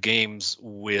Hunger Games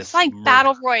with. It's like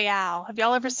Battle Royale. Have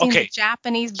y'all ever seen the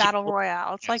Japanese Battle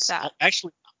Royale? It's like that.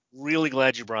 Actually, I'm really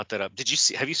glad you brought that up.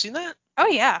 Have you seen that? Oh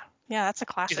yeah, that's a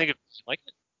classic. Do you like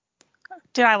it?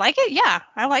 Did I like it? Yeah,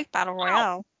 I like Battle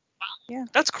Royale. Wow. Yeah,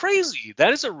 that's crazy.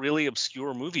 That is a really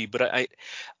obscure movie, but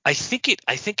I think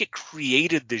it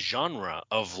created the genre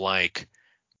of like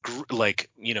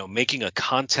making a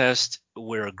contest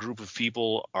where a group of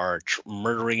people are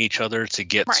murdering each other to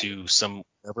get to some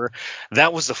whatever.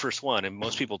 That was the first one, and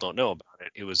most people don't know about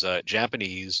it. It was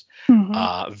Japanese,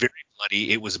 very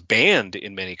bloody. It was banned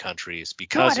in many countries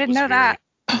because I didn't know that.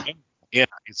 Yeah,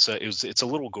 it's a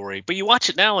little gory, but you watch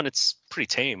it now and it's pretty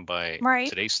tame by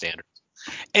today's standards.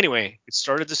 Anyway, it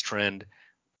started this trend.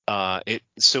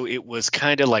 It was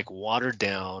kind of like watered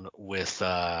down with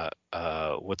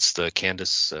what's the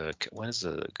Candace? What is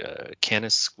the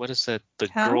Candace? What is that? The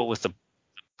girl with the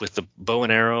bow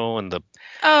and arrow and the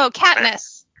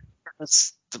Katniss.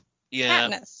 That's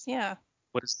Katniss. Yeah.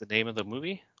 What is the name of the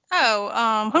movie?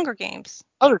 Hunger Games.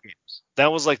 Hunger Games.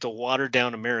 That was like the watered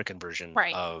down American version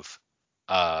Right. of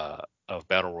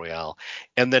Battle Royale.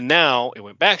 And then now it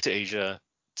went back to Asia,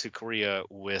 to Korea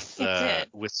with Squid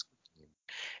Game.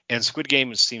 And Squid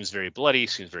Game seems very bloody,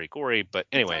 seems very gory, but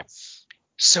anyway.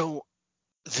 So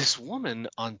this woman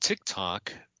on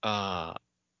TikTok,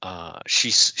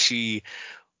 she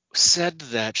said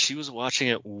that she was watching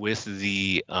it with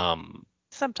the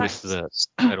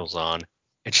subtitles on,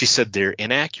 and she said they're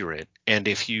inaccurate. And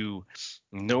if you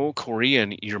know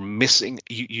Korean, you're missing.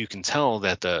 You can tell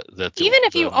that even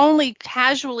if you only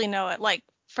casually know it, like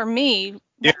for me,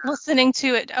 listening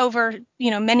to it over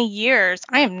many years,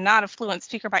 I am not a fluent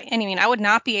speaker by any means. I would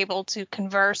not be able to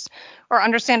converse or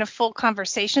understand a full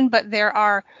conversation, but there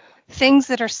are things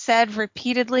that are said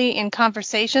repeatedly in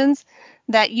conversations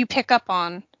that you pick up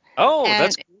on. Oh,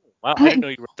 that's cool. Wow, I didn't know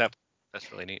you wrote that. That's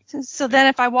really neat. So then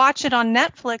if I watch it on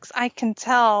Netflix, I can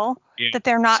tell that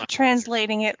they're not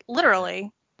translating it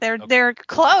literally. They're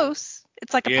close.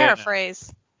 It's like a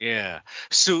paraphrase. Yeah.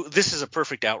 So this is a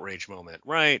perfect outrage moment,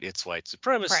 right? It's white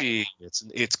supremacy,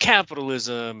 it's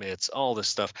capitalism, it's all this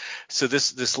stuff. So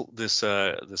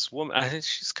this woman, I think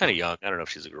she's kind of young. I don't know if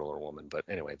she's a girl or a woman, but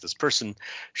anyway, this person,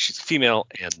 she's female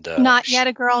and not yet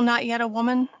a girl, not yet a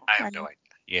woman. I have no idea.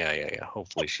 Yeah.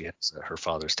 Hopefully she has her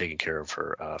father's taking care of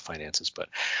her finances. But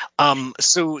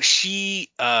so she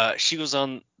goes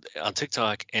on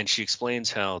TikTok and she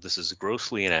explains how this is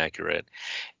grossly inaccurate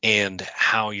and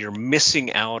how you're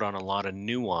missing out on a lot of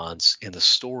nuance in the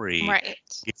story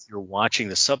if you're watching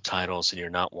the subtitles and you're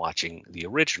not watching the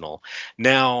original.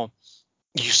 Now,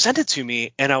 you sent it to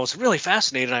me and I was really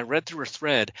fascinated. I read through her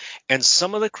thread and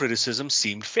some of the criticism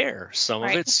seemed fair. Some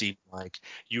of it seemed like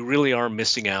you really are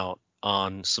missing out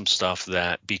on some stuff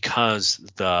that because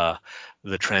the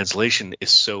translation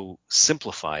is so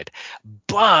simplified,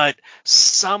 but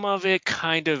some of it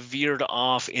kind of veered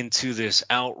off into this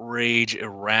outrage,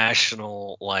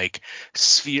 irrational like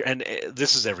sphere. And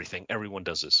this is everything. Everyone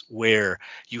does this where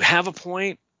you have a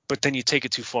point, but then you take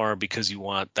it too far because you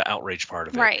want the outrage part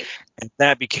of it. Right. And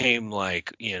that became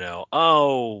like,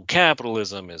 oh,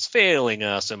 capitalism is failing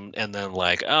us. And then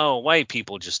like, oh, white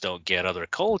people just don't get other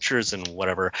cultures and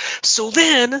whatever. So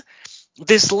then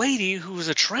this lady who was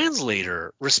a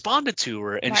translator responded to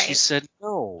her and she said,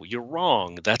 no, you're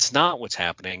wrong. That's not what's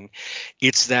happening.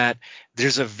 It's that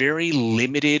there's a very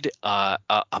limited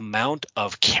amount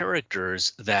of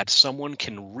characters that someone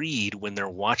can read when they're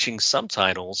watching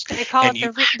subtitles. They call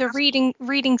it the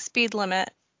reading speed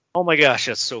limit. Oh my gosh,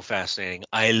 that's so fascinating.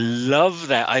 I love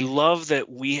that. I love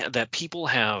that people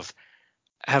have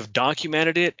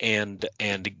documented it and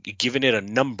given it a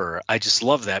number. I just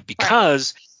love that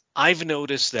because I've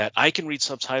noticed that I can read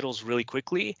subtitles really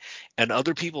quickly, and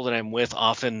other people that I'm with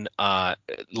often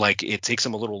like it takes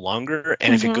them a little longer.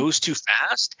 And if it goes too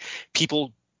fast,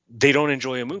 they don't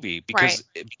enjoy a movie because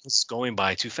it's going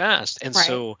by too fast. And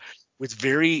so with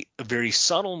very, very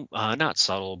subtle, not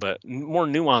subtle, but more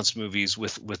nuanced movies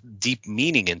with deep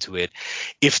meaning into it,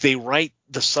 if they write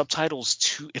the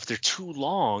subtitles if they're too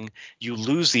long, you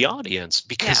lose the audience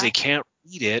because they can't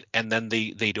read it and then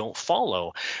they don't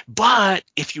follow. But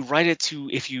if you write it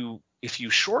if you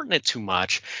shorten it too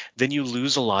much, then you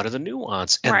lose a lot of the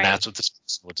nuance. And that's what this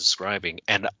person was describing.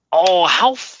 And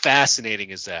how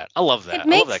fascinating is that? I love that. It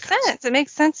makes sense. It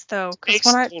makes sense though,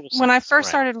 because when I first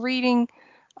started reading,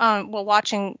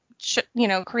 watching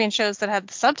Korean shows that had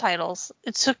the subtitles,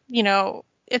 it took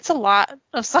it's a lot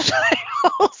of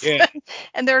subtitles,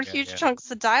 and there are huge chunks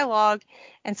of dialogue,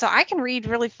 and so I can read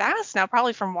really fast now,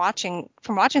 probably from watching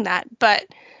that. But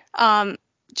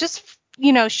just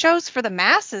shows for the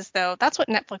masses, though, that's what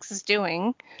Netflix is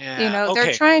doing.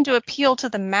 They're trying to appeal to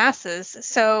the masses,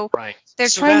 so they're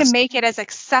trying to make it as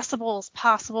accessible as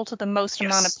possible to the most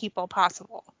amount of people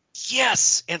possible.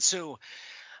 Yes, and so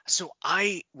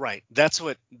that's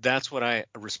what I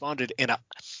responded, and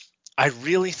I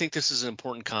really think this is an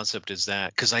important concept, is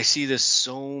that because I see this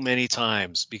so many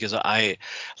times, because I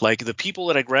like the people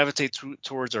that I gravitate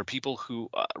towards are people who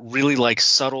really like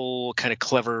subtle, kind of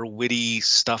clever, witty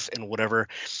stuff and whatever.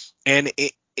 And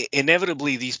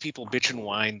inevitably these people bitch and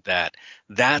whine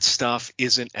that stuff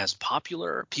isn't as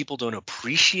popular. People don't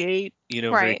appreciate,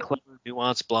 very clever,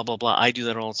 nuanced, blah, blah, blah. I do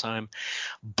that all the time.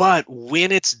 But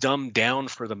when it's dumbed down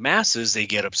for the masses, they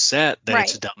get upset that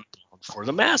it's dumbed down for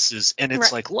the masses. And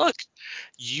it's like, look,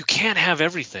 you can't have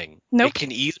everything. It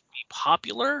can either be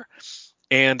popular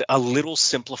and a little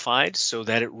simplified so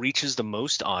that it reaches the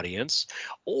most audience,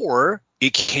 or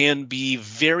it can be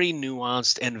very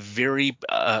nuanced and very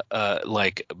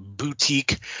like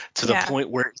boutique to the point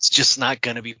where it's just not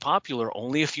going to be popular.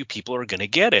 Only a few people are going to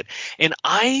get it. And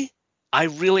I I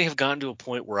really have gotten to a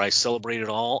point where I celebrate it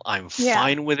all. I'm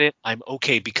fine with it. I'm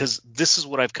okay, because this is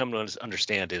what I've come to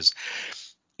understand is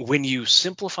when you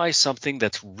simplify something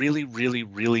that's really, really,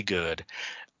 really good,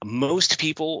 most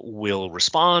people will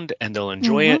respond and they'll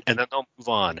enjoy it and then they'll move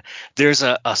on. There's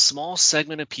a small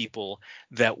segment of people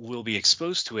that will be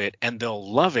exposed to it and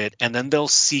they'll love it, and then they'll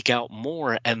seek out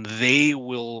more and they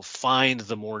will find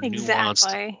the more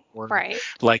nuanced, more,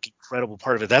 like, incredible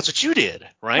part of it. That's what you did,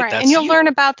 right? Right. And you'll learn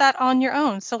about that on your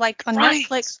own. So like on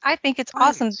Netflix, I think it's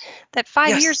awesome that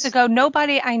 5 years ago,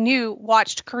 nobody I knew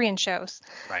watched Korean shows.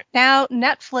 Right. Now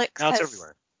Netflix now it's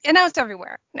everywhere. And now it's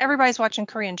everywhere. Everybody's watching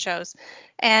Korean shows.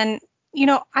 And,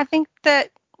 I think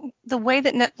that the way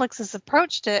that Netflix has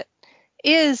approached it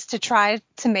is to try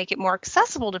to make it more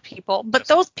accessible to people. But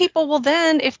those people will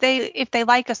then, if they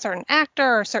like a certain actor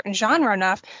or a certain genre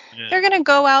enough, they're going to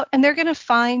go out and they're going to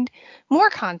find more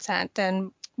content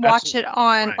and watch it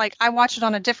on, like, I watch it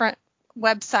on a different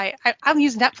website. I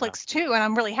use Netflix too, and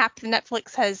I'm really happy that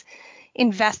Netflix has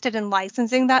invested in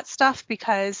licensing that stuff,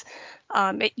 because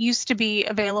it used to be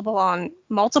available on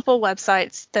multiple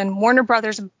websites. Then Warner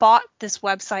Brothers bought this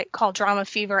website called Drama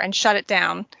Fever and shut it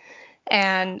down.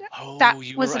 And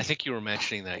I think you were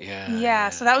mentioning that. Yeah.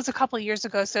 So that was a couple of years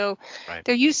ago. So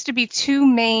there used to be two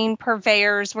main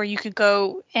purveyors where you could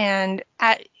go and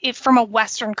from a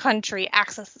Western country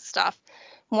access the stuff.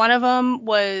 One of them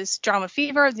was Drama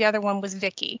Fever. The other one was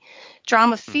Viki.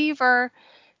 Drama Fever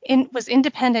was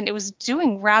independent. It was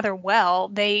doing rather well.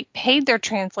 They paid their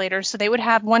translators, so they would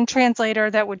have one translator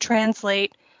that would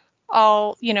translate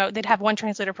all, they'd have one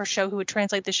translator per show who would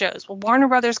translate the shows. Well, Warner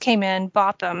Brothers came in,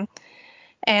 bought them,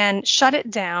 and shut it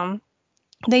down.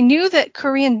 They knew that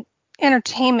Korean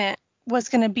entertainment was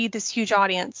going to be this huge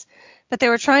audience, but they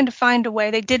were trying to find a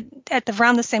way. They did,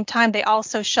 around the same time, they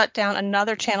also shut down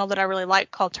another channel that I really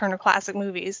like called Turner Classic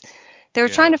Movies. They were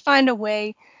trying to find a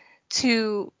way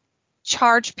to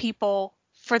charge people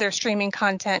for their streaming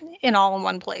content in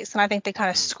one place, and I think they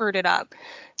kind of screwed it up.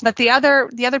 But the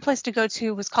other place to go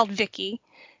to was called Viki,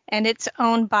 and it's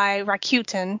owned by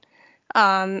Rakuten,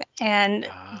 and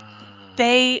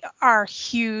they are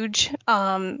huge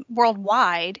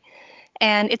worldwide,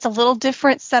 and it's a little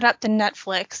different setup than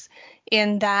Netflix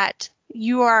in that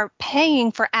you are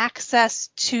paying for access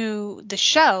to the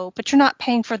show, but you're not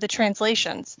paying for the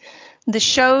translations. The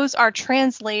shows are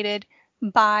translated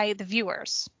by the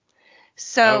viewers.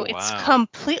 So it's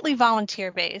completely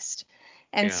volunteer based.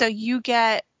 And so you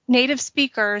get native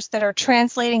speakers that are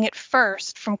translating it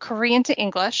first from Korean to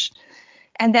English.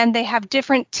 And then they have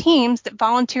different teams that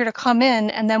volunteer to come in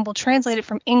and then will translate it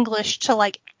from English to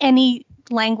like any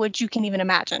language you can even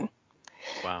imagine.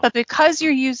 Wow. But because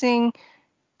you're using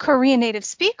Korean native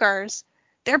speakers,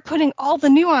 they're putting all the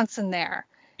nuance in there.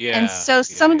 Yeah, and so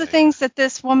some of the things that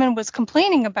this woman was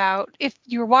complaining about, if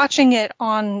you're watching it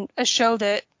on a show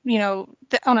that,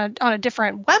 on a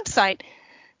different website,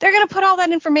 they're going to put all that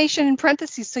information in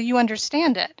parentheses so you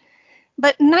understand it.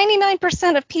 But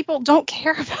 99% of people don't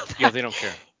care about that. Yeah, they don't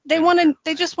care.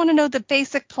 They just want to know the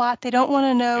basic plot. They don't want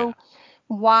to know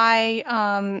why,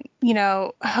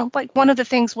 like one of the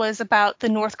things was about the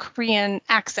North Korean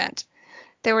accent.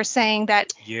 They were saying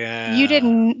that you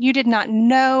did not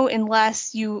know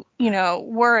unless you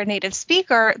were a native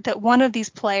speaker that one of these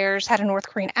players had a North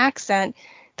Korean accent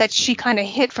that she kind of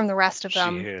hid from the rest of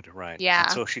them. She hid, right. Yeah.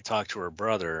 Until she talked to her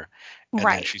brother, and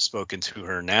then she spoke into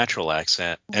her natural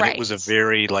accent. And it was a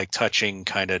very touching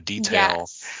kind of detail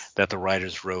that the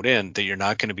writers wrote in that you're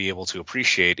not going to be able to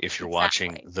appreciate if you're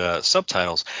watching the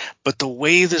subtitles. But the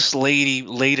way this lady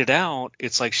laid it out,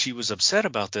 it's like she was upset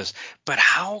about this. But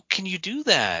how can you do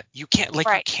that? You can't, you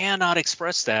cannot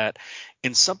express that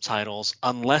in subtitles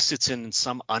unless it's in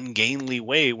some ungainly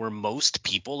way where most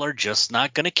people are just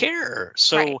not going to care.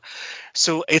 So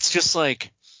it's just I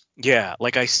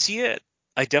see it.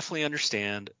 I definitely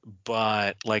understand,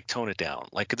 but tone it down.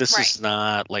 This is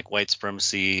not white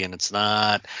supremacy, and it's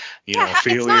not, a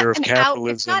failure of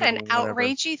capitalism. It's not an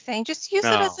outragey thing. Just use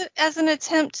it as an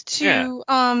attempt to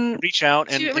reach out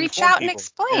and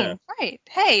explain. Yeah. Right.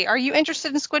 Hey, are you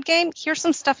interested in Squid Game? Here's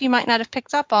some stuff you might not have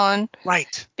picked up on.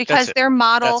 Right. Because their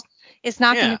model is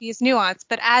not going to be as nuanced.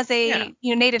 But as a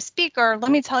native speaker,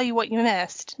 let me tell you what you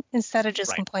missed instead of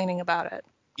just complaining about it.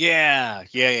 Yeah,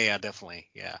 definitely.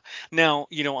 Yeah. Now,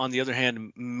 on the other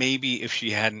hand, maybe if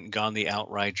she hadn't gone the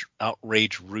outrage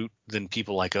route, then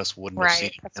people like us wouldn't have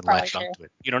seen it and latched onto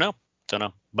it. You don't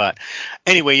know. But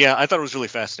anyway, I thought it was really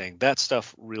fascinating. That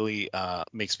stuff really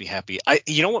makes me happy.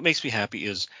 What makes me happy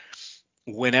is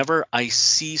whenever I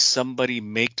see somebody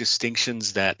make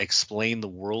distinctions that explain the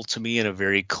world to me in a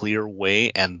very clear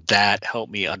way, and that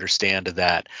helped me understand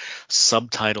that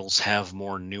subtitles have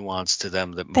more nuance to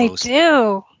them that most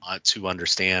do want to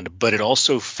understand, but it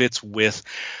also fits with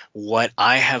what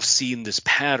I have seen, this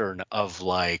pattern of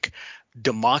like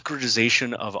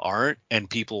democratization of art and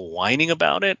people whining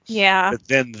about it. Yeah. But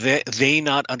then they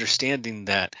not understanding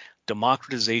that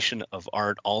democratization of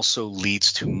art also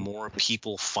leads to more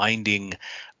people finding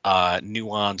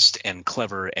nuanced and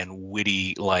clever and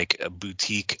witty, like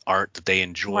boutique art that they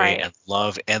enjoy and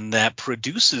love, and that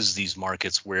produces these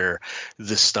markets where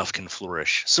this stuff can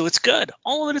flourish. So it's good.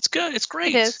 All of it, it's good. It's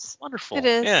great. It is. It's wonderful. It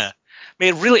is. Yeah. I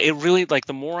mean, it really, like,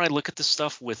 the more I look at this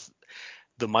stuff with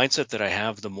the mindset that I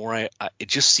have, the more it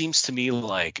just seems to me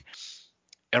like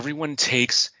everyone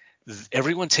takes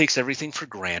everything for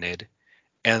granted,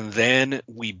 and then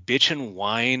we bitch and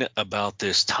whine about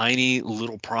this tiny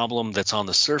little problem that's on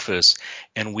the surface,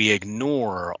 and we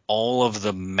ignore all of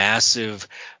the massive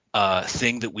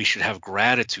thing that we should have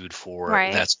gratitude for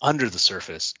that's under the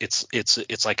surface.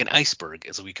 It's like an iceberg.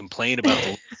 As we complain about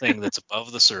the little thing that's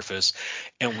above the surface,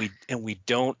 and we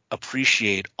don't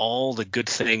appreciate all the good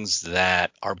things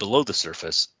that are below the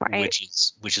surface,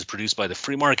 which is produced by the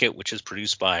free market, which is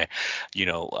produced by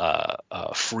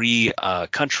free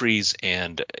countries,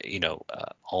 and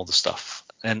all the stuff.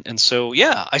 And so,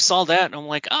 yeah, I saw that and I'm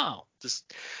like, oh, this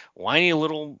whiny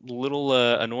little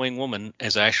annoying woman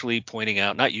is actually pointing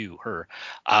out, not you, her,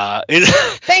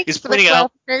 Thanks is for the pointing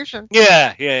out. clarification.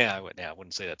 Yeah. I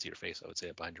wouldn't say that to your face. I would say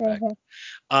it behind your back.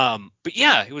 But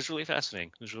yeah, it was really fascinating.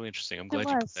 It was really interesting. I'm glad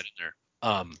you put that in there.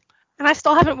 And I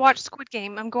still haven't watched Squid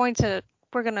Game.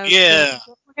 We're gonna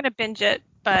binge it,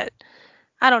 but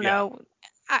I don't know.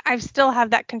 I still have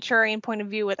that contrarian point of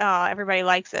view with, everybody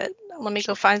likes it. Let me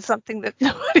go find something that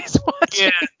nobody's watching.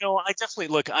 Yeah, no, I definitely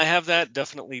look. I have that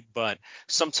definitely, but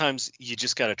sometimes you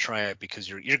just got to try it because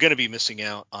you're going to be missing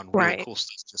out on real cool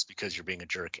stuff just because you're being a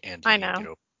jerk and you can't get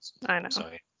over it. I know. So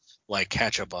like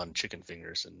catch up on chicken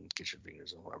fingers and kitchen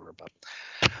fingers and whatever.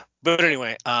 But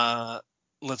anyway,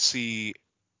 let's see.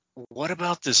 What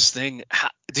about this thing?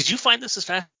 Did you find this as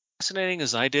fascinating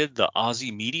as I did, the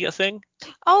Aussie media thing?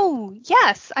 Oh,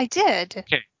 yes, I did.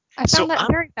 Okay. I found that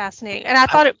very fascinating. And I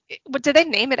thought did they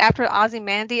name it after the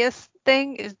Ozymandias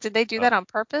thing? Did they do that on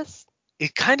purpose?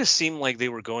 It kind of seemed like they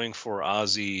were going for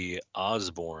Ozzy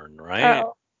Osbourne, right?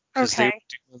 Oh, okay.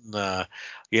 They were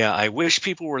doing I wish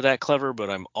people were that clever, but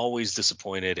I'm always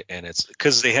disappointed. And it's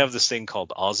because they have this thing called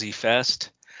Ozzy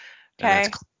Fest. And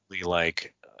that's clearly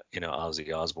like,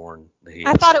 Ozzy Osbourne.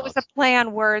 I thought it was a play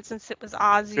on words since it was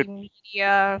Aussie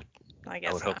media. I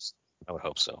guess I would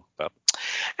hope so. But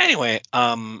anyway,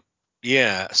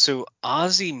 so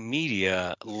Aussie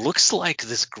Media looks like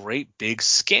this great big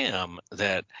scam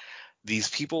that these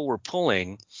people were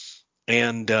pulling,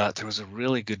 and there was a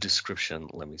really good description.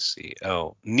 Let me see.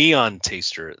 Oh, Neon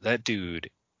Taster. That dude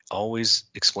always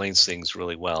explains things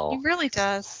really well. He really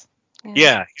does.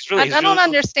 Yeah, he's really. I don't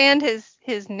understand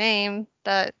his name,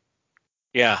 but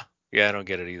yeah, I don't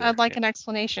get it either. I'd like an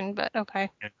explanation, but okay.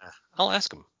 Yeah. I'll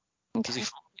ask him. Okay. Does he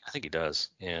follow me? I think he does.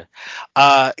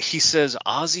 Yeah. He says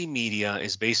Aussie Media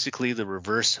is basically the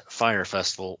reverse Fire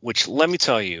Festival, which, let me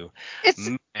tell you,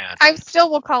 I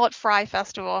still will call it Fry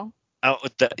Festival.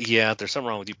 There's something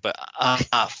wrong with you, but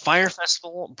Fire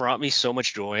Festival brought me so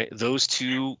much joy. Those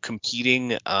two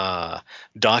competing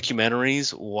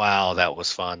documentaries, wow, that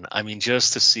was fun. I mean,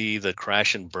 just to see the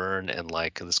crash and burn and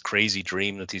like this crazy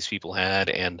dream that these people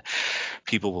had, and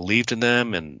people believed in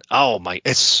them, and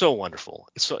it's so wonderful.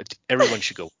 Everyone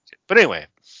should go watch it. But anyway,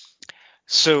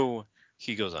 so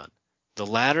he goes on. The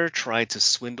latter tried to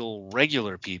swindle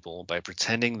regular people by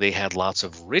pretending they had lots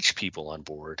of rich people on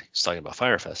board. He's talking about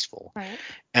Fire Festival. Right.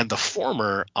 And the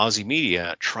former, Aussie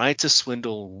Media, tried to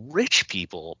swindle rich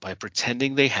people by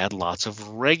pretending they had lots of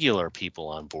regular people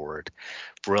on board.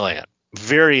 Brilliant.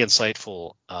 Very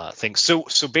insightful thing. So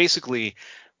basically,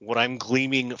 what I'm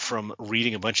gleaming from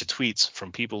reading a bunch of tweets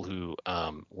from people who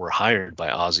were hired by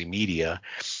Aussie Media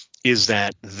is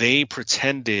that they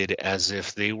pretended as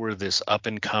if they were this up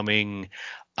and coming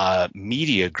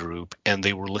media group, and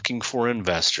they were looking for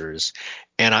investors.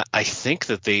 And I think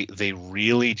that they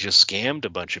really just scammed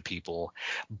a bunch of people.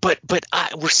 But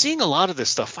we're seeing a lot of this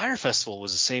stuff. Fire Festival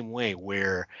was the same way,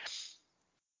 where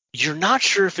you're not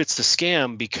sure if it's a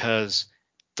scam because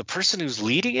the person who's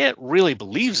leading it really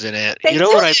believes in it. You know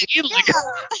what I mean? Like,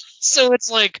 so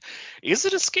it's like, is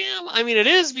it a scam? I mean, it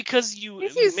is, because you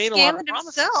made a lot of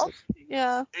promises. Himself.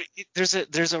 Yeah.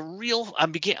 There's a real,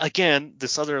 again,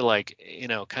 this other, like,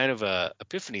 kind of a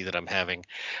epiphany that I'm having.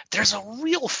 There's a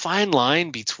real fine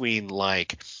line between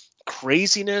like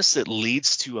craziness that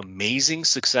leads to amazing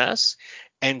success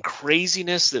and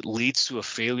craziness that leads to a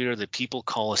failure that people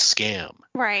call a scam.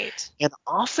 Right. And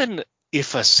often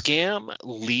if a scam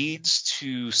leads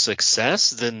to success,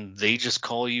 then they just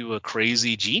call you a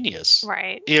crazy genius.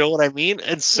 Right. You know what I mean?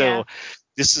 And so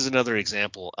this is another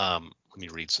example. Let me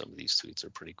read some of these tweets. They're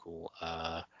pretty cool.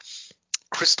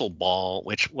 Crystal Ball,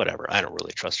 which whatever, I don't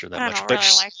really trust her that much. I don't But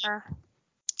really like her.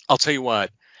 I'll tell you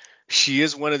what, she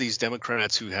is one of these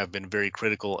Democrats who have been very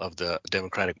critical of the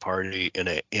Democratic Party in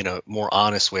a more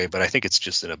honest way, but I think it's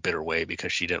just in a bitter way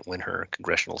because she didn't win her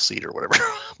congressional seat or whatever.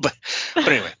 but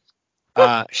anyway,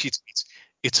 she tweets,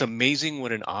 "It's amazing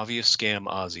what an obvious scam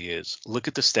Ozzy is. Look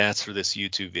at the stats for this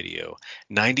YouTube video: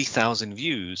 90,000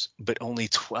 views, but only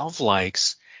 12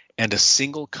 likes and a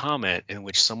single comment in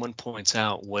which someone points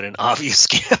out what an obvious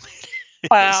scam it is."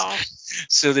 Wow.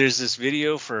 So there's this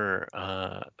video for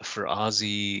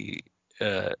Ozzy.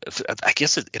 I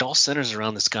guess it all centers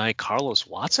around this guy Carlos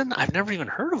Watson. I've never even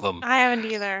heard of him. I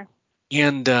haven't either.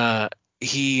 And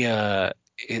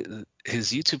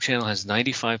his YouTube channel has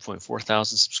 95.4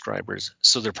 thousand subscribers,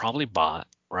 so they're probably bot,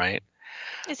 right?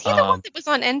 Is he the one that was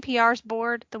on NPR's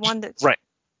board? The one that's right?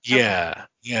 Yeah,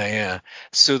 yeah.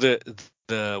 So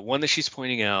the one that she's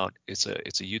pointing out, it's a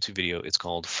YouTube video. It's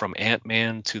called "From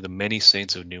Ant-Man to the Many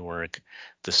Saints of Newark: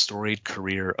 The Storied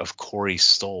Career of Corey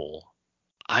Stoll."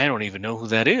 I don't even know who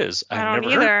that is. I don't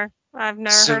either. I've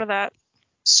never heard of that.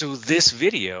 So this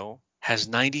video has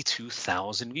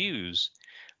 92,000 views,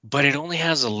 but it only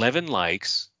has 11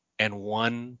 likes and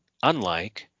 1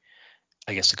 unlike.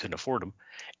 I guess I couldn't afford them.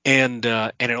 And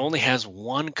it only has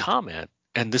 1 comment,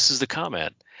 and this is the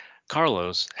comment: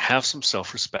 "Carlos, have some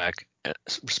self-respect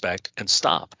and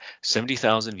stop.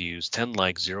 70,000 views, 10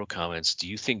 likes, 0 comments. Do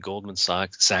you think Goldman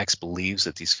Sachs believes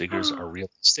that these figures are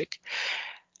realistic?"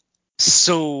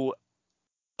 So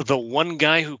the one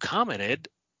guy who commented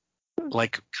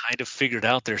kind of figured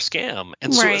out their scam.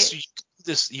 And so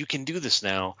you can do this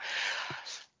now.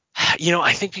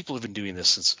 I think people have been doing this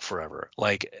since forever.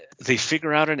 Like, they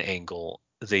figure out an angle,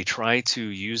 they try to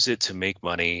use it to make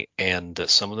money, and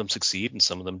some of them succeed and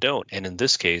some of them don't. And in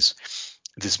this case,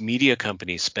 this media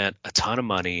company spent a ton of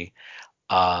money.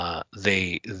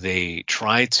 They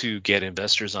tried to get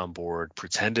investors on board,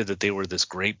 pretended that they were this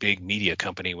great big media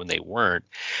company when they weren't,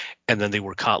 and then they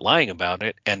were caught lying about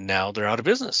it, and now they're out of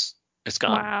business. It's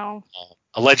gone. Wow.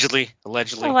 Allegedly.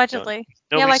 Like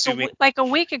a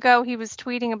week ago, he was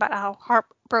tweeting about how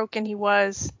heartbroken he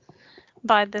was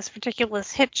by this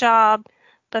ridiculous hit job,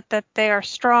 but that they are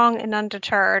strong and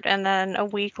undeterred. And then a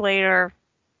week later,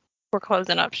 we're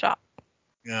closing up shop.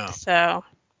 Yeah. So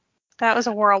that was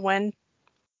a whirlwind.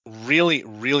 Really,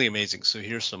 really amazing. So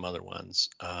here's some other ones.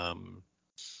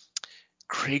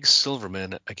 Craig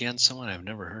Silverman, again, someone I've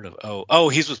never heard of. Oh,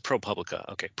 he's with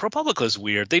ProPublica. Okay, ProPublica is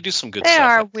weird. They do some good stuff. They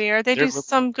are weird. They do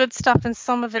some good stuff, and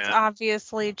some of it's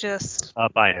obviously just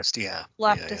biased. Yeah,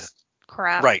 leftist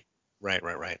crap. Right.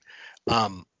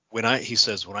 He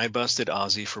says, when I busted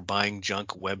Ozzy for buying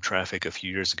junk web traffic a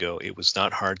few years ago, it was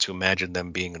not hard to imagine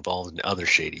them being involved in other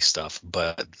shady stuff.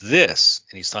 But this,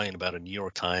 and he's talking about a New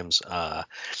York Times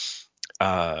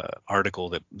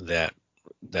article that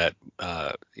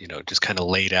just kind of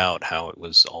laid out how it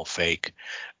was all fake.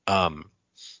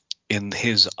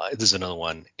 This is another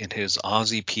one. In his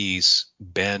Ozzy piece,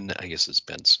 I guess it's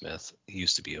Ben Smith, he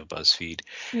used to be of BuzzFeed,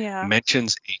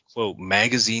 mentions a, quote,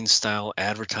 magazine-style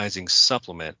advertising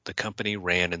supplement the company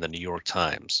ran in the New York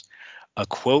Times. A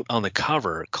quote on the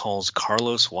cover calls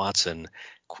Carlos Watson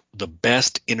the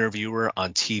best interviewer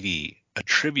on TV,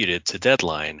 attributed to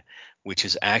Deadline, which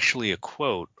is actually a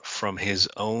quote from his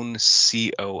own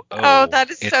COO. Oh,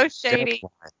 that is so shady.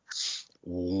 Deadline.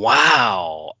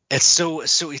 Wow. So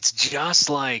it's just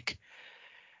like,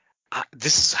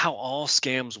 this is how all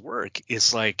scams work.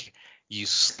 It's like you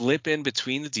slip in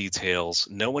between the details,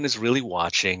 no one is really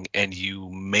watching, and you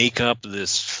make up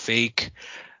this fake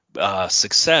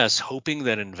success, hoping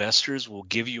that investors will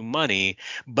give you money,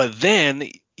 but then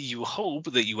you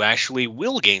hope that you actually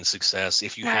will gain success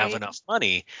if you have enough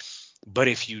money. But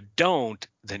if you don't,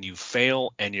 then you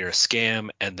fail and you're a scam,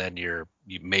 and then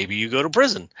maybe you go to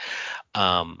prison.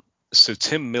 So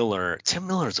Tim Miller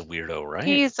is a weirdo, right?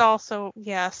 He's also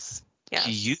yes.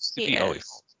 He used to be.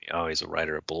 He's a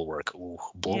writer at Bulwark. Ooh,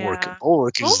 Bulwark is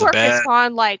Bulwark the bad. has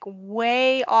gone like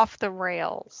way off the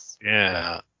rails.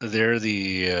 Yeah, they're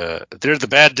the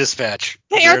bad dispatch.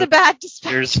 They're the bad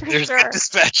dispatch. There's good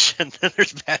dispatch, and then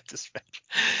there's bad dispatch.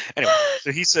 Anyway,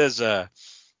 so he says,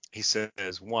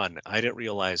 one, I didn't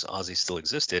realize Ozzy still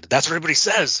existed. That's what everybody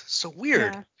says. So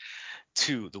weird. Yeah.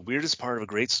 2, the weirdest part of a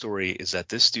great story is that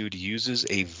this dude uses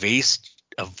a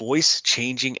a voice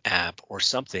changing app or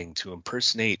something to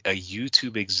impersonate a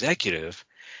YouTube executive,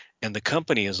 and the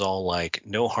company is all like,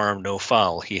 no harm, no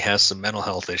foul. He has some mental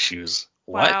health issues.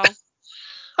 Wow. What?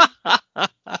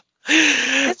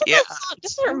 Doesn't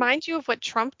it remind you of what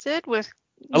Trump did with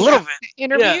a little bit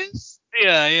interviews?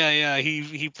 Yeah.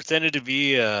 He pretended to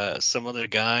be some other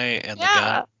guy, and the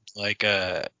guy like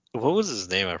what was his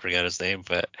name? I forgot his name,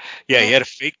 but he had a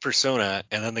fake persona,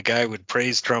 and then the guy would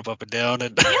praise Trump up and down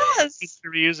and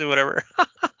interviews and whatever.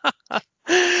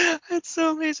 It's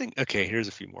so amazing. Okay, here's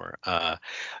a few more.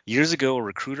 Years ago, a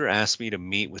recruiter asked me to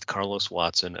meet with Carlos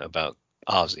Watson about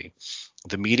Ozzy.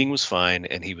 The meeting was fine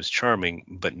and he was charming,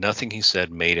 but nothing he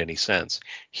said made any sense.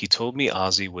 He told me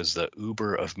Ozzy was the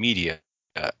Uber of media,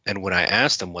 and when I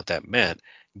asked him what that meant,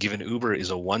 given Uber is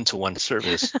a one-to-one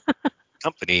service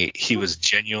company, he was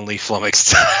genuinely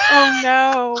flummoxed. Oh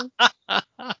no.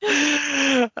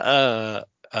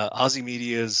 Ozzy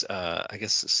Media's, I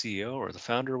guess the CEO or the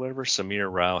founder or whatever,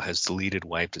 Samir Rao, has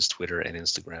wiped his Twitter and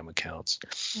Instagram accounts.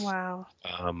 Wow.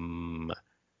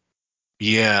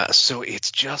 Yeah, so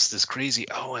it's just this crazy.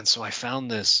 Oh, and so I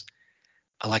found this,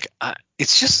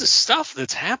 it's just the stuff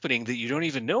that's happening that you don't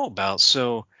even know about.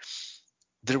 So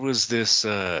there was this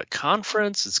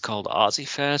conference. It's called Ozzy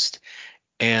Fest,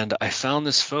 and I found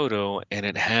this photo, and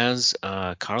it has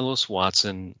Carlos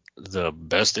Watson, the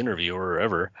best interviewer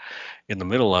ever, in the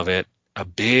middle of it, a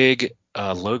big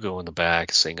logo in the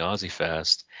back saying Ozzy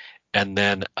Fest, and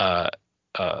then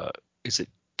is it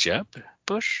Jeb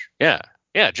Bush?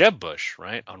 Yeah, Jeb Bush,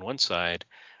 right, on one side.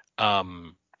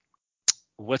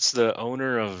 What's the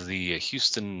owner of the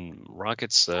Houston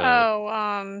Rockets?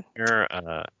 Forget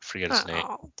his name.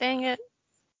 Oh, dang it.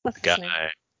 What's the his guy. name?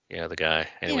 Yeah, the guy.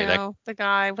 Anyway, the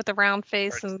guy with the round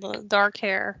face and the dark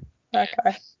hair. That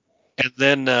guy. And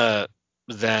then oh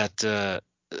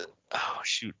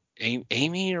shoot,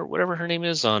 Amy or whatever her name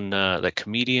is on that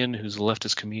comedian who's a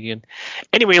leftist comedian.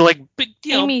 Anyway, like big,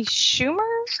 Amy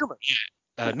Schumer.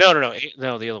 Yeah.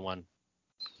 No, the other one.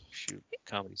 Shoot,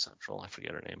 Comedy Central. I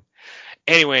forget her name.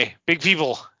 Anyway, big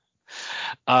people.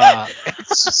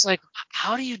 It's just like,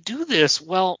 how do you do this?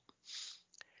 Well,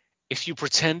 if you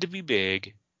pretend to be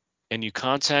big and you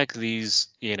contact these,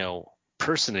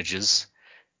 personages,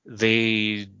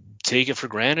 they take it for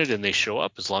granted and they show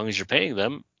up as long as you're paying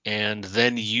them, and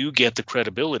then you get the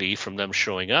credibility from them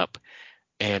showing up,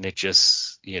 and it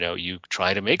just, you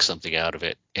try to make something out of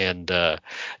it. And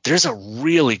there's a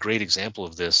really great example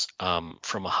of this from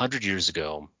 100 years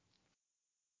ago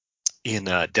in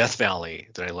Death Valley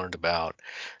that I learned about.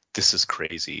 This is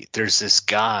crazy. There's this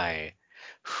guy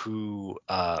who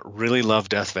really loved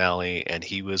Death Valley, and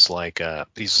he was like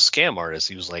he's a scam artist.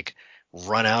 He was like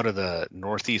run out of the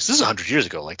Northeast. This is 100 years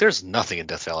ago. Like, there's nothing in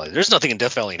Death Valley. There's nothing in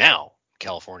Death Valley now,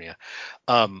 California.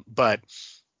 But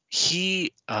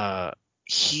he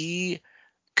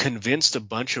convinced a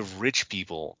bunch of rich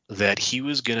people that he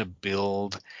was going to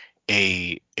build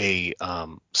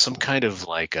some kind of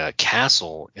like a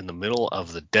castle in the middle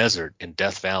of the desert in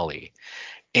Death Valley,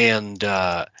 and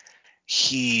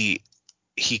he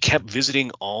kept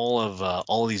visiting all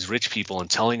of these rich people and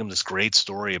telling them this great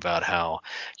story about how,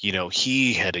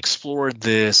 he had explored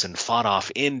this and fought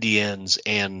off Indians,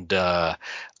 and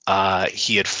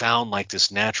he had found like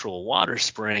this natural water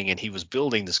spring, and he was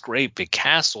building this great big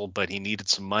castle, but he needed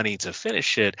some money to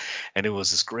finish it, and it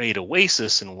was this great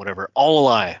oasis and whatever. All a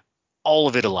lie. All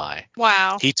of it a lie.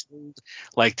 Wow. He told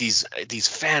like these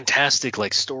fantastic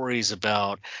like stories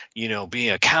about,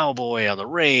 being a cowboy on the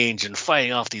range and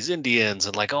fighting off these Indians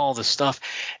and like all this stuff,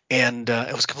 and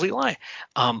it was a complete lie.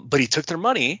 But he took their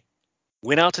money,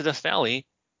 went out to Death Valley,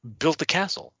 built the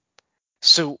castle.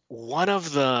 So one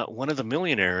of the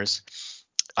millionaires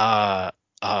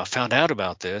found out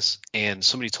about this, and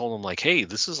somebody told him like, hey,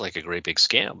 this is like a great big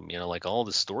scam. Like all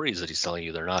the stories that he's telling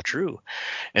you, they're not true.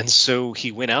 And so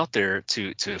he went out there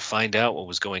to find out what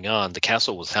was going on. The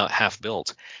castle was half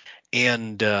built,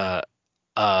 and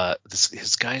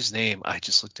his guy's name, I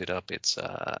just looked it up. It's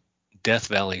Death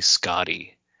Valley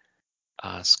Scotty.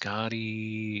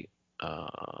 Scotty.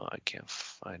 I can't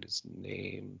find his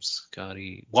name.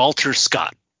 Scotty. Walter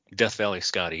Scott. Death Valley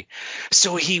Scotty.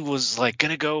 So he was like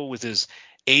gonna go with his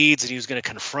aides, and he was gonna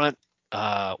confront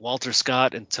Walter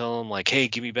Scott and tell him like, hey,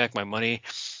 give me back my money.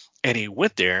 And he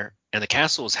went there, and the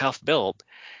castle was half built,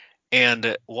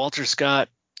 and Walter Scott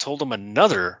told him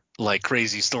another like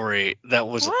crazy story that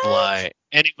was a lie,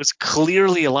 and it was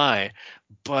clearly a lie.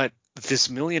 But this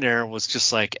millionaire was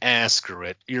just like, screw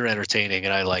it, you're entertaining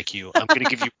and I like you, I'm going to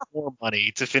give you more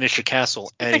money to finish the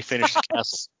castle. And he finished the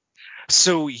castle.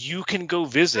 So you can go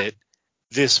visit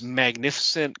this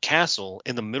magnificent castle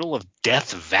in the middle of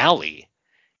Death Valley,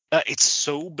 It's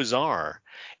so bizarre,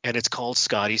 and it's called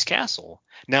Scotty's Castle.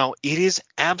 Now, it is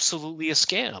absolutely a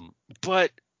scam,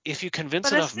 but if you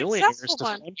convince enough millionaires to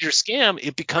fund your scam,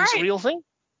 it becomes a real thing.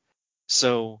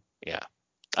 So, yeah.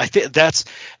 I think that's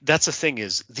the thing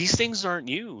is these things aren't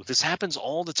new. This happens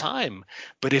all the time.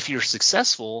 But if you're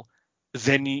successful,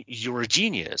 then you're a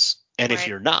genius, and if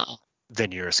you're not,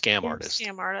 then you're a scam artist.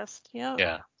 Scam artist, yeah.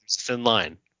 Yeah, it's a thin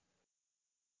line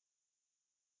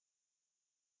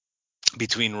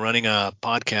between running a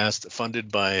podcast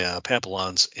funded by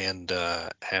Papillons and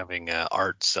having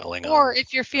art selling. Or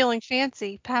if you're feeling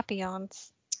fancy,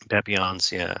 Papillons.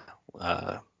 Papillons, yeah,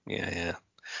 yeah,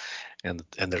 and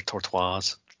their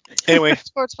tortoise. Anyway,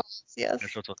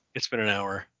 yes. It's been an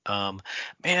hour. Man,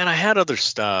 I had other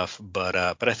stuff, but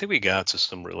I think we got to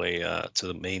some really to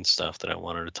the main stuff that I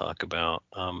wanted to talk about.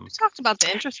 We talked about the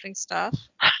interesting stuff.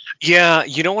 Yeah,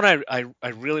 you know what I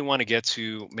really want to get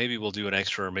to. Maybe we'll do an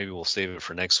extra, or maybe we'll save it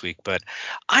for next week. But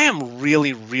I am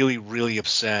really, really, really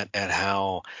upset at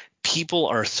how people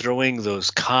are throwing those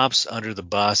cops under the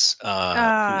bus.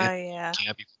 Yeah.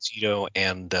 Gabby Petito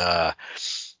and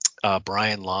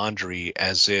Brian Laundrie,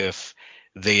 as if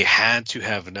they had to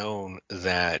have known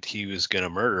that he was going to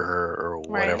murder her or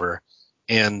whatever.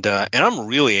 And I'm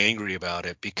really angry about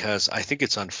it because I think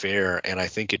it's unfair, and I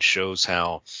think it shows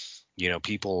how,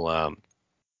 people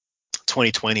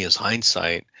 2020 is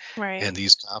hindsight, and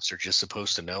these cops are just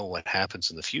supposed to know what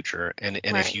happens in the future. And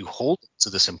if you hold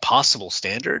to this impossible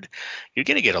standard, you're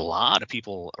going to get a lot of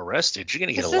people arrested. You're going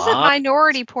to get a lot. This isn't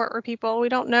Minority Report, people. We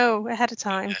don't know ahead of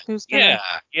time who's going to.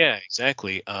 Yeah,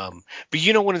 exactly. But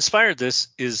what inspired this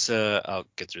is I'll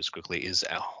get through this quickly. Is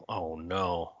oh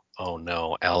no,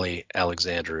 Ali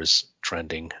Alexander is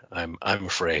trending. I'm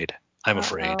afraid.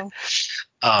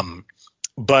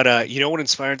 But what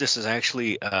inspired this is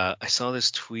actually I saw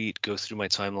this tweet go through my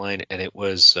timeline, and it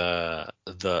was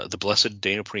the blessed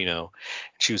Dana Perino.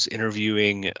 She was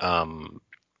interviewing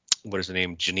what is her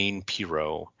name, Janine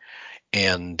Pirro,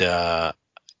 and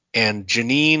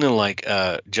Janine, like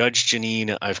Judge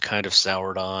Janine, I've kind of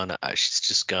soured on. She's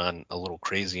just gone a little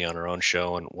crazy on her own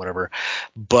show and whatever.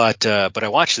 But I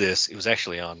watched this. It was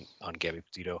actually on Gabby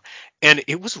Petito, and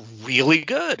it was really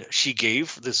good. She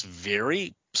gave this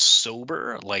very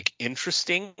sober, like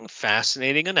interesting,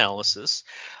 fascinating analysis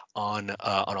on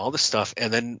all this stuff.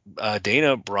 And then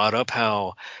Dana brought up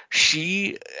how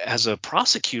she, as a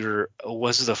prosecutor,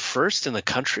 was the first in the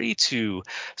country to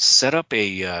set up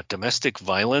a domestic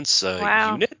violence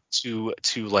unit to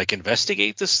like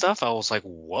investigate this stuff. I was like,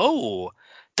 whoa,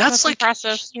 that's like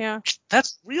impressive. Yeah,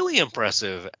 that's really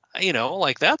impressive.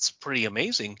 Like that's pretty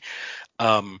amazing.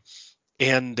 And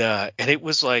it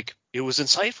was like, it was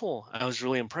insightful. I was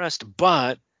really impressed,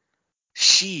 but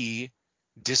she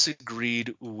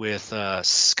disagreed with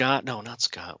Scott. No, not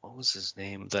Scott. What was his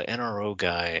name? The NRO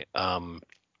guy,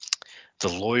 the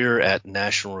lawyer at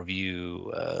National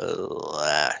Review.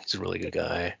 He's a really good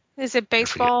guy. Is it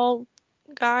baseball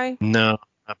guy? No,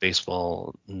 not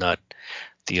baseball. Not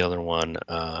the other one.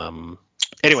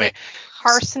 Anyway,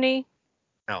 Harsney.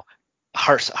 No,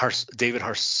 David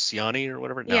Harsiani or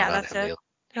whatever. No, Yeah, not that's him. it.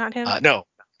 Not him. No,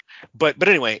 but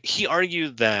anyway, he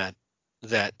argued that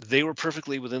they were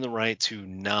perfectly within the right to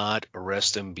not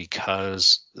arrest him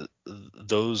because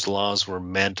those laws were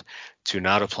meant to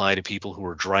not apply to people who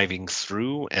were driving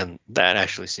through, and that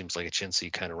actually seems like a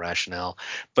chintzy kind of rationale.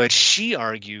 But she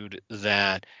argued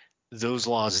that those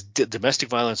laws, domestic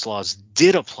violence laws,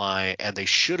 did apply, and they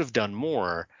should have done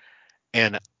more.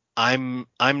 And I'm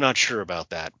not sure about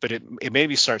that, but it made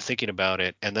me start thinking about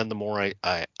it. And then the more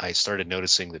I started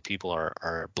noticing that people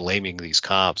are blaming these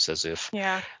cops as if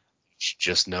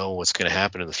just know what's going to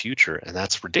happen in the future, and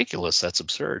that's ridiculous. That's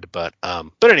absurd. But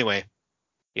anyway,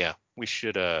 yeah, we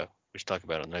should talk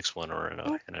about it in the next one or in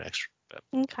an extra bit.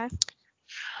 Okay.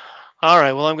 All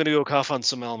right. Well, I'm going to go cough on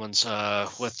some almonds.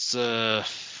 What are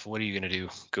you going to do?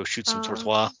 Go shoot some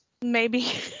tortoise? Maybe.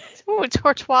 Ooh,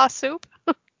 tortoise soup.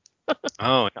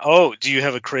 Oh, do you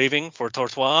have a craving for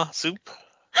tortoise soup?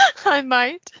 I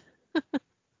might.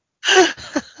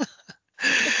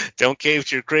 Don't cave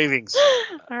to your cravings.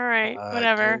 All right,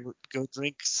 whatever. Go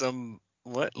drink some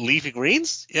leafy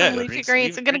greens? Yeah, leafy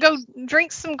greens. I'm gonna go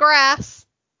drink some grass.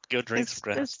 Go drink some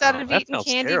grass instead of eating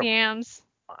candied yams.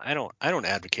 I don't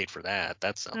advocate for that.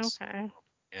 That sounds okay.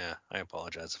 Yeah, I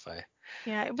apologize if I.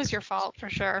 Yeah, it was your fault for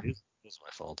sure. It's my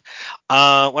fault.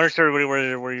 Why don't you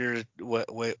everybody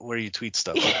where you tweet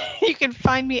stuff? You can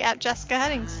find me at Jessica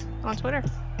Heddings on Twitter.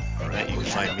 All right, you can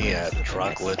find me at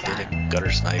Troglodytic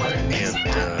Gutter Snipe, and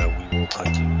we will talk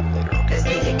to you later. Okay. All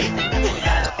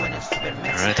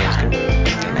right,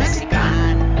 that was good.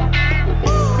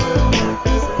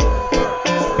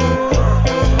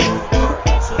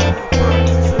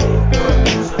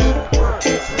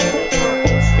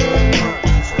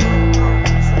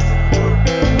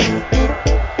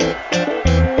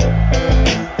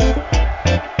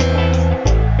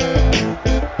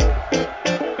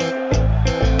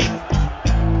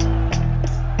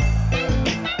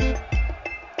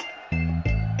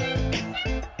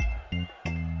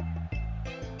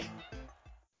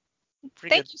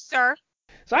 sir.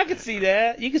 So I could see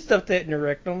that. You can stuff that in your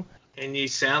rectum. And you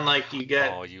sound like you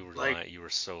got you were like lying. You were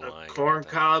so lying. Corn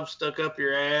cob stuck up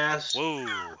your ass. Whoa.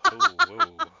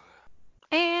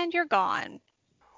 And you're gone.